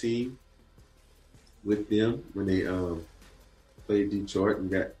on that team with them when they played Detroit and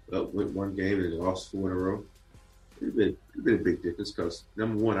got up with 1 game and lost 4 in a row, it'd been a big difference, because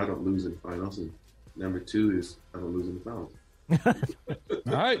number 1, I don't lose in the finals, and number 2 is I don't lose in the finals.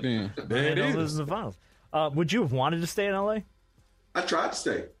 All right, then. They don't lose in the finals. Would you have wanted to stay in LA? I tried to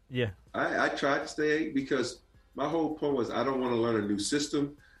stay. Yeah. I tried to stay because my whole point was I don't want to learn a new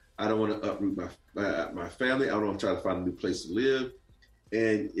system. I don't want to uproot my family. I don't want to try to find a new place to live.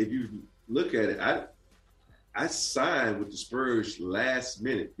 And if you look at it, I signed with the Spurs last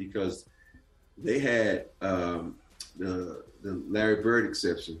minute because they had the Larry Bird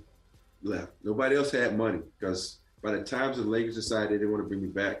exception left. Nobody else had money, because by the time the Lakers decided they didn't want to bring me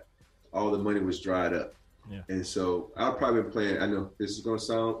back, all the money was dried up. Yeah. And so I've probably been playing, I know this is going to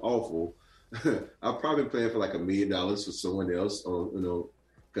sound awful, I've probably been playing for like $1 million for someone else,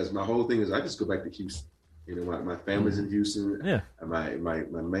 because my whole thing is I just go back to Houston. My family's in Houston. Yeah. My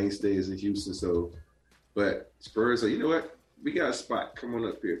mainstay is in Houston. So, but Spurs are, you know what? We got a spot. Come on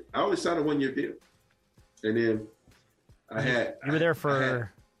up here. I only signed a 1-year deal. And then You were there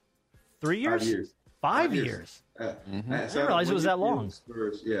for 3 years? 5 years. 5 years. I didn't realize it was that long.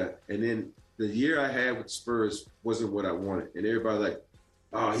 Spurs, yeah. And then the year I had with Spurs wasn't what I wanted. And everybody like,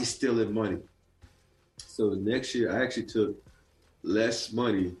 oh, he's stealing money. So the next year I actually took less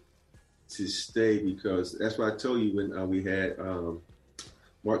money to stay, because that's why I told you when we had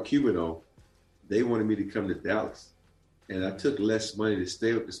Mark Cuban on, they wanted me to come to Dallas. And I took less money to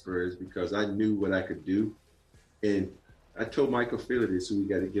stay with the Spurs because I knew what I could do. And I told Michael Phillips, who we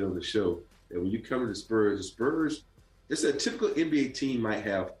got to get on the show, that when you come to the Spurs, it's a typical NBA team might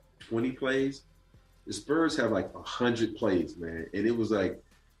have 20 plays. The Spurs have like 100 plays, man. And it was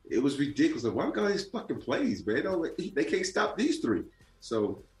ridiculous. Like, why got all these fucking plays, man? They can't stop these 3.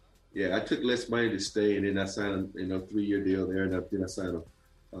 So, yeah, I took less money to stay, and then I signed a 3-year deal there, and then I signed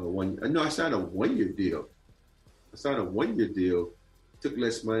I signed a 1-year deal. I signed a 1-year deal, took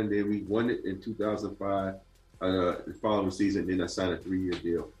less money, then we won it in 2005, the following season, then I signed a 3-year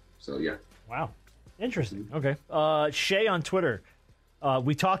deal. So, yeah. Wow. Interesting. Okay. Shay on Twitter,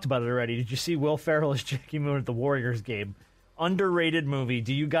 we talked about it already. Did you see Will Ferrell as Jackie Moon at the Warriors game? Underrated movie.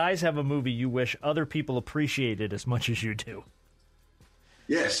 Do you guys have a movie you wish other people appreciated as much as you do?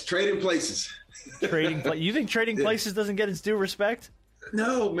 Yes, Trading Places. You think Trading Places doesn't get its due respect?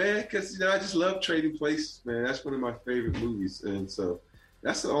 No, man, because I just love Trading Places, man. That's one of my favorite movies, and so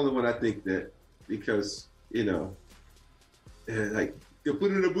that's the only one I think that, because like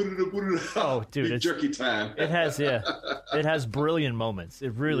oh, dude, it's jerky time. It has brilliant moments.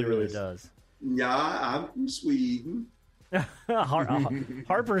 It really does. Yeah, I'm from Sweden.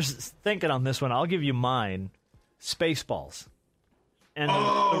 Harper's thinking on this one. I'll give you mine. Spaceballs. And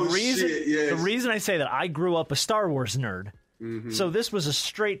the reason I say that, I grew up a Star Wars nerd. Mm-hmm. So this was a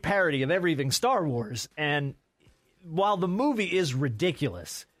straight parody of everything Star Wars. And while the movie is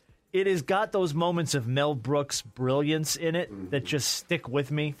ridiculous, it has got those moments of Mel Brooks' brilliance in it that just stick with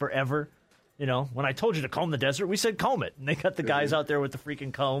me forever. When I told you to comb the desert, we said comb it. And they got the guys out there with the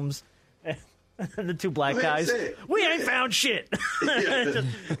freaking combs. And the 2 black guys. We ain't found shit.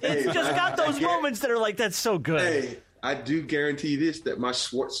 It's just got those moments that are like, that's so good. Hey, I do guarantee this, that my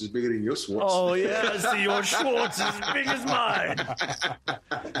Schwartz is bigger than your Schwartz. Oh, yes, your Schwartz is as big as mine.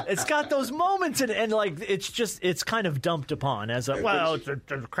 It's got those moments, and like, it's kind of dumped upon as it's a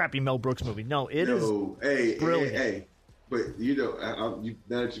crappy Mel Brooks movie. No, it is brilliant. Hey. But, now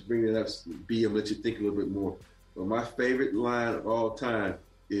that you bring it up, I'm going to let you think a little bit more. But my favorite line of all time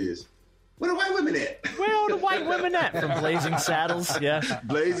is, "Where the white women at?" Where are the white women at? From Blazing Saddles, yeah.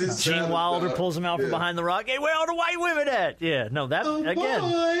 Blazing Gene Saddles. Wilder pulls him out from behind the rock. Hey, where are the white women at? Yeah, no, that again.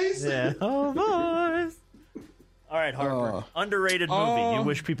 Boys. Yeah, oh boys. All right, Harper. Underrated movie you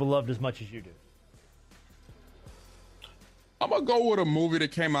wish people loved as much as you do. I'm gonna go with a movie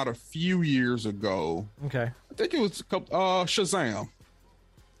that came out a few years ago. Okay. I think it was Shazam.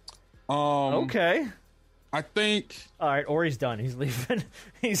 Okay. I think. All right, Ori's done. He's leaving.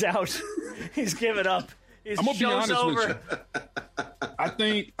 He's out. He's giving up. His I'm gonna be honest over. with you. I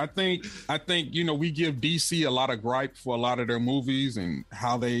think we give DC a lot of gripe for a lot of their movies and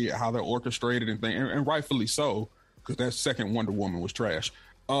how they're orchestrated and things, and rightfully so, because that second Wonder Woman was trash.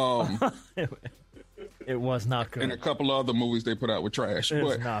 It was not good. And a couple of other movies they put out were trash. It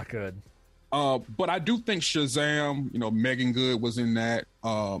was not good. But I do think Shazam, Megan Good was in that.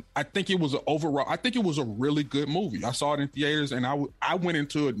 I think it was a really good movie. I saw it in theaters, and I went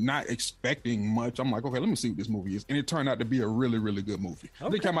into it not expecting much. I'm like, okay, let me see what this movie is. And it turned out to be a really, really good movie.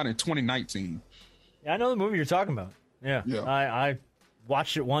 Okay. It came out in 2019. Yeah, I know the movie you're talking about. Yeah. I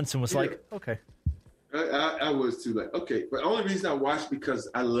watched it once and was like, okay. I was too, like, okay. But the only reason I watched because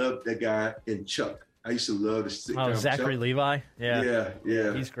I loved that guy in Chuck. I used to love the sitcom. Zachary Chuck. Levi? Yeah.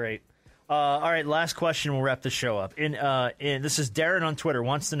 He's great. All right, last question. We'll wrap the show up. This is Darren on Twitter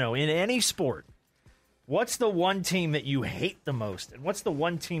wants to know, in any sport, what's the one team that you hate the most, and what's the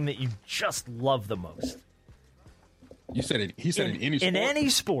one team that you just love the most? You said it. He said in any sport. In any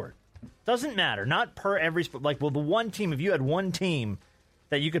sport, doesn't matter. Not per every sport. Like, well, the one team. If you had one team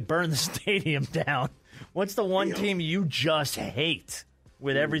that you could burn the stadium down, what's the one team you just hate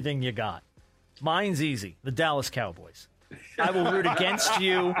with everything you got? Mine's easy. The Dallas Cowboys. I will root against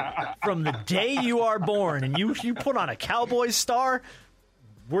you from the day you are born, and you put on a Cowboys star,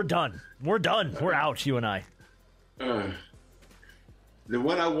 we're done. We're done. We're out, you and I. The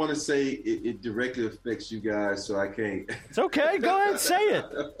one I want to say, it directly affects you guys, so I can't. It's okay. Go ahead and say it.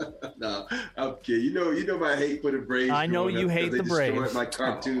 No, I'm kidding. You know my hate for the Braves. I know you hate the Braves. Destroyed my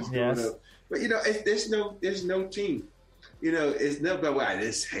cartoons growing up. But, there's no team. It's never about, well, I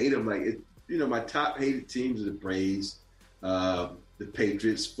just hate them. Like, my top hated teams are the Braves. The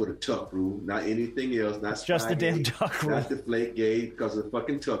Patriots for the tuck rule, not anything else. Not just the damn tuck rule. Not the flake gate because of the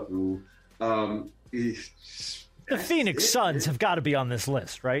fucking tuck rule. The Phoenix Suns have got to be on this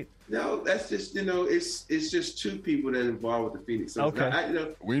list, right? No, that's just it's just two people that are involved with the Phoenix Suns.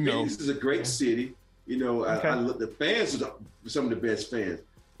 Okay, we know Phoenix is a great city. I look, the fans are some of the best fans,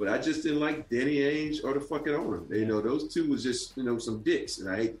 but I just didn't like Danny Ainge or the fucking owner. Those two was just some dicks, and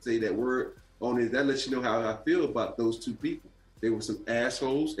I hate to say that word. Only that lets you know how I feel about those two people. They were some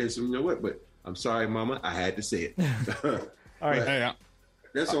assholes and some, but I'm sorry, Mama, I had to say it. All right.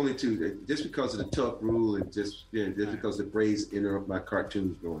 That's only two. Just because of the tuck rule and just because the Braves interrupt my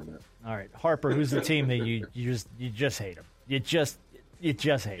cartoons growing up. All right. Harper, who's the team that you just hate them? You just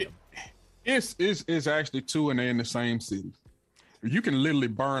hate them. It's actually two, and they're in the same city. You can literally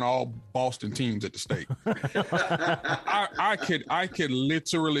burn all Boston teams at the stake. I could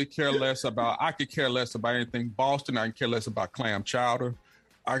literally care less about. I could care less about anything Boston. I can care less about clam chowder.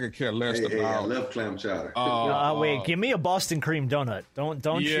 I could care less about. I love clam chowder. Wait, give me a Boston cream donut.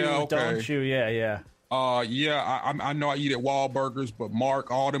 Don't you? Yeah. I know I eat at Wahlburgers, but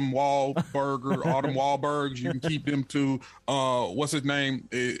Mark, all them Wahlbergs, you can keep them to, what's his name?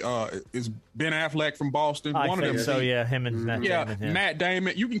 Is Ben Affleck from Boston? One of them. So, yeah, him and Matt Damon. Yeah, Matt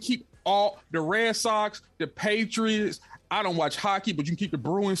Damon. You can keep all the Red Sox, the Patriots. I don't watch hockey, but you can keep the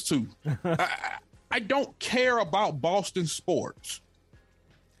Bruins, too. I don't care about Boston sports.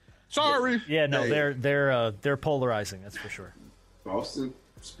 Sorry. Yeah, no, they're polarizing, that's for sure. Boston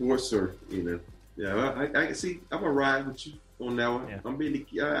sports are, Yeah, I see. I'm gonna ride with you on that one. Yeah. I'll be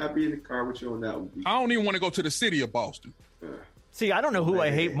in the car with you on that one. I don't even want to go to the city of Boston. See, I don't know who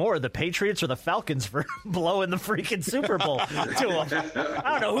I hate more, the Patriots or the Falcons for blowing the freaking Super Bowl to them.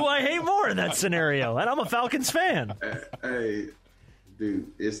 I don't know who I hate more in that scenario, and I'm a Falcons fan. Hey,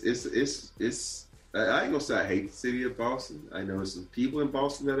 dude, it's. I ain't gonna say I hate the city of Boston. I know some people in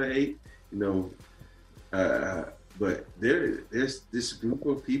Boston that I hate. But there's this group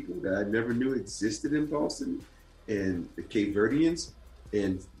of people that I never knew existed in Boston, and the Cape Verdeans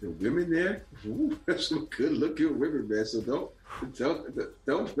and the women there. Ooh, there's some good-looking women, man. So don't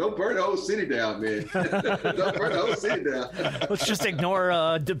burn the whole city down, man. Don't burn the whole city down. Let's just ignore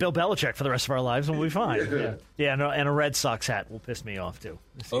Bill Belichick for the rest of our lives, and we'll be fine. Yeah, and a Red Sox hat will piss me off too.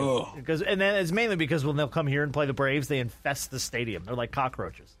 And then it's mainly because when they'll come here and play the Braves, they infest the stadium. They're like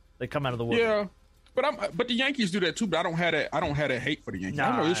cockroaches. They come out of the woodwork. Yeah. But the Yankees do that too. But I don't have that hate for the Yankees. I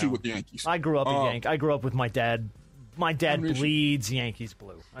have no issue with the Yankees. I grew up a Yankee. I grew up with my dad. My dad bleeds Yankees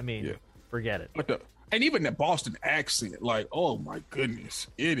blue. I mean, forget it. And even the Boston accent, like, oh my goodness,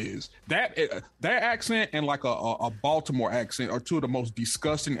 it is that accent and like a Baltimore accent are two of the most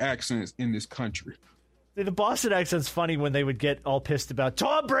disgusting accents in this country. The Boston accent's funny when they would get all pissed about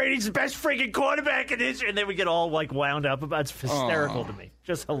Tom Brady's the best freaking quarterback in history, and they would get all like wound up about. It's hysterical to me,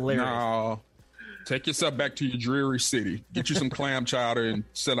 just hilarious. No. Take yourself back to your dreary city. Get you some clam chowder and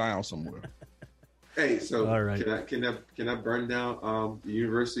sit down somewhere. Hey, so all right. Can I burn down the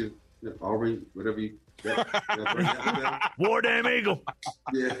University of Auburn, whatever you got? War Damn Eagle.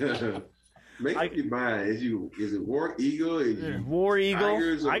 Yeah. Make up your mind. Is it War Eagle? War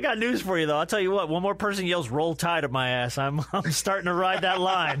Eagle. I got news for you though. I'll tell you what. One more person yells "Roll Tide" at my ass. I'm starting to ride that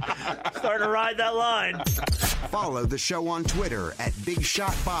line. Follow the show on Twitter at Big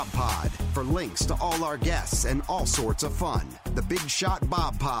Shot Bob Pod for links to all our guests and all sorts of fun. The Big Shot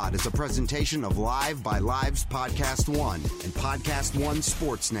Bob Pod is a presentation of Live by Live's Podcast One and Podcast One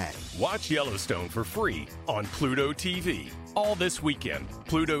Sportsnet. Watch Yellowstone for free on Pluto TV. All this weekend,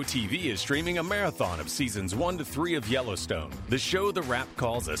 Pluto TV is streaming a marathon of seasons 1 to 3 of Yellowstone, the show The Wrap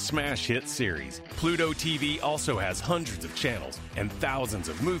calls a smash hit series. Pluto TV also has hundreds of channels and thousands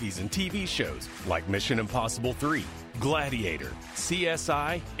of movies and TV shows like Mission Impossible 3, Gladiator,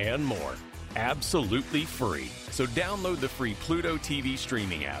 CSI, and more. Absolutely free. So download the free Pluto TV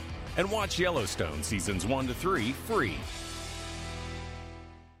streaming app and watch Yellowstone seasons 1 to 3 free.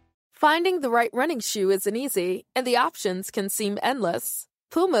 Finding the right running shoe isn't easy, and the options can seem endless.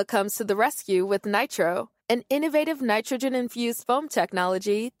 Puma comes to the rescue with Nitro, an innovative nitrogen-infused foam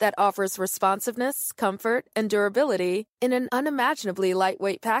technology that offers responsiveness, comfort, and durability in an unimaginably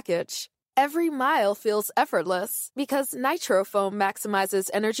lightweight package. Every mile feels effortless because Nitro foam maximizes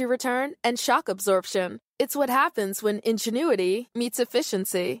energy return and shock absorption. It's what happens when ingenuity meets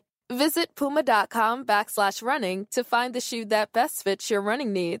efficiency. Visit puma.com/running to find the shoe that best fits your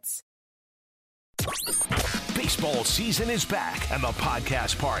running needs. Baseball season is back, and the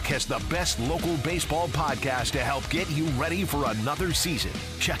Podcast Park has the best local baseball podcast to help get you ready for another season.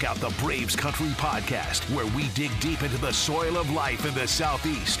 Check out the Braves Country Podcast, where we dig deep into the soil of life in the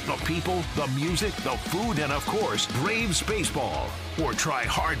Southeast, the people, the music, the food, and of course, Braves baseball. Or try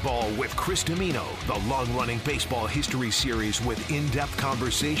Hardball with Chris Domino, the long-running baseball history series with in-depth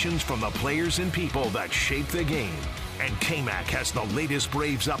conversations from the players and people that shape the game. And K-Mac has the latest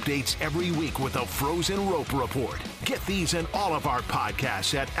Braves updates every week with a Frozen Rope Report. Get these and all of our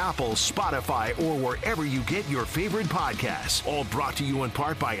podcasts at Apple, Spotify, or wherever you get your favorite podcasts. All brought to you in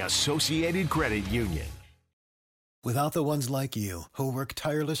part by Associated Credit Union. Without the ones like you, who work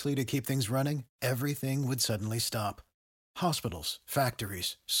tirelessly to keep things running, everything would suddenly stop. Hospitals,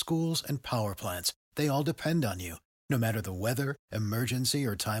 factories, schools, and power plants, they all depend on you. No matter the weather, emergency,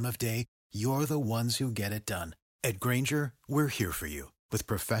 or time of day, you're the ones who get it done. At Grainger, we're here for you with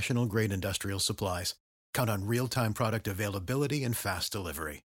professional-grade industrial supplies. Count on real-time product availability and fast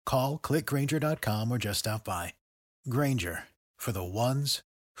delivery. Call, click Grainger.com, or just stop by. Grainger, for the ones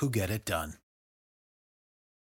who get it done.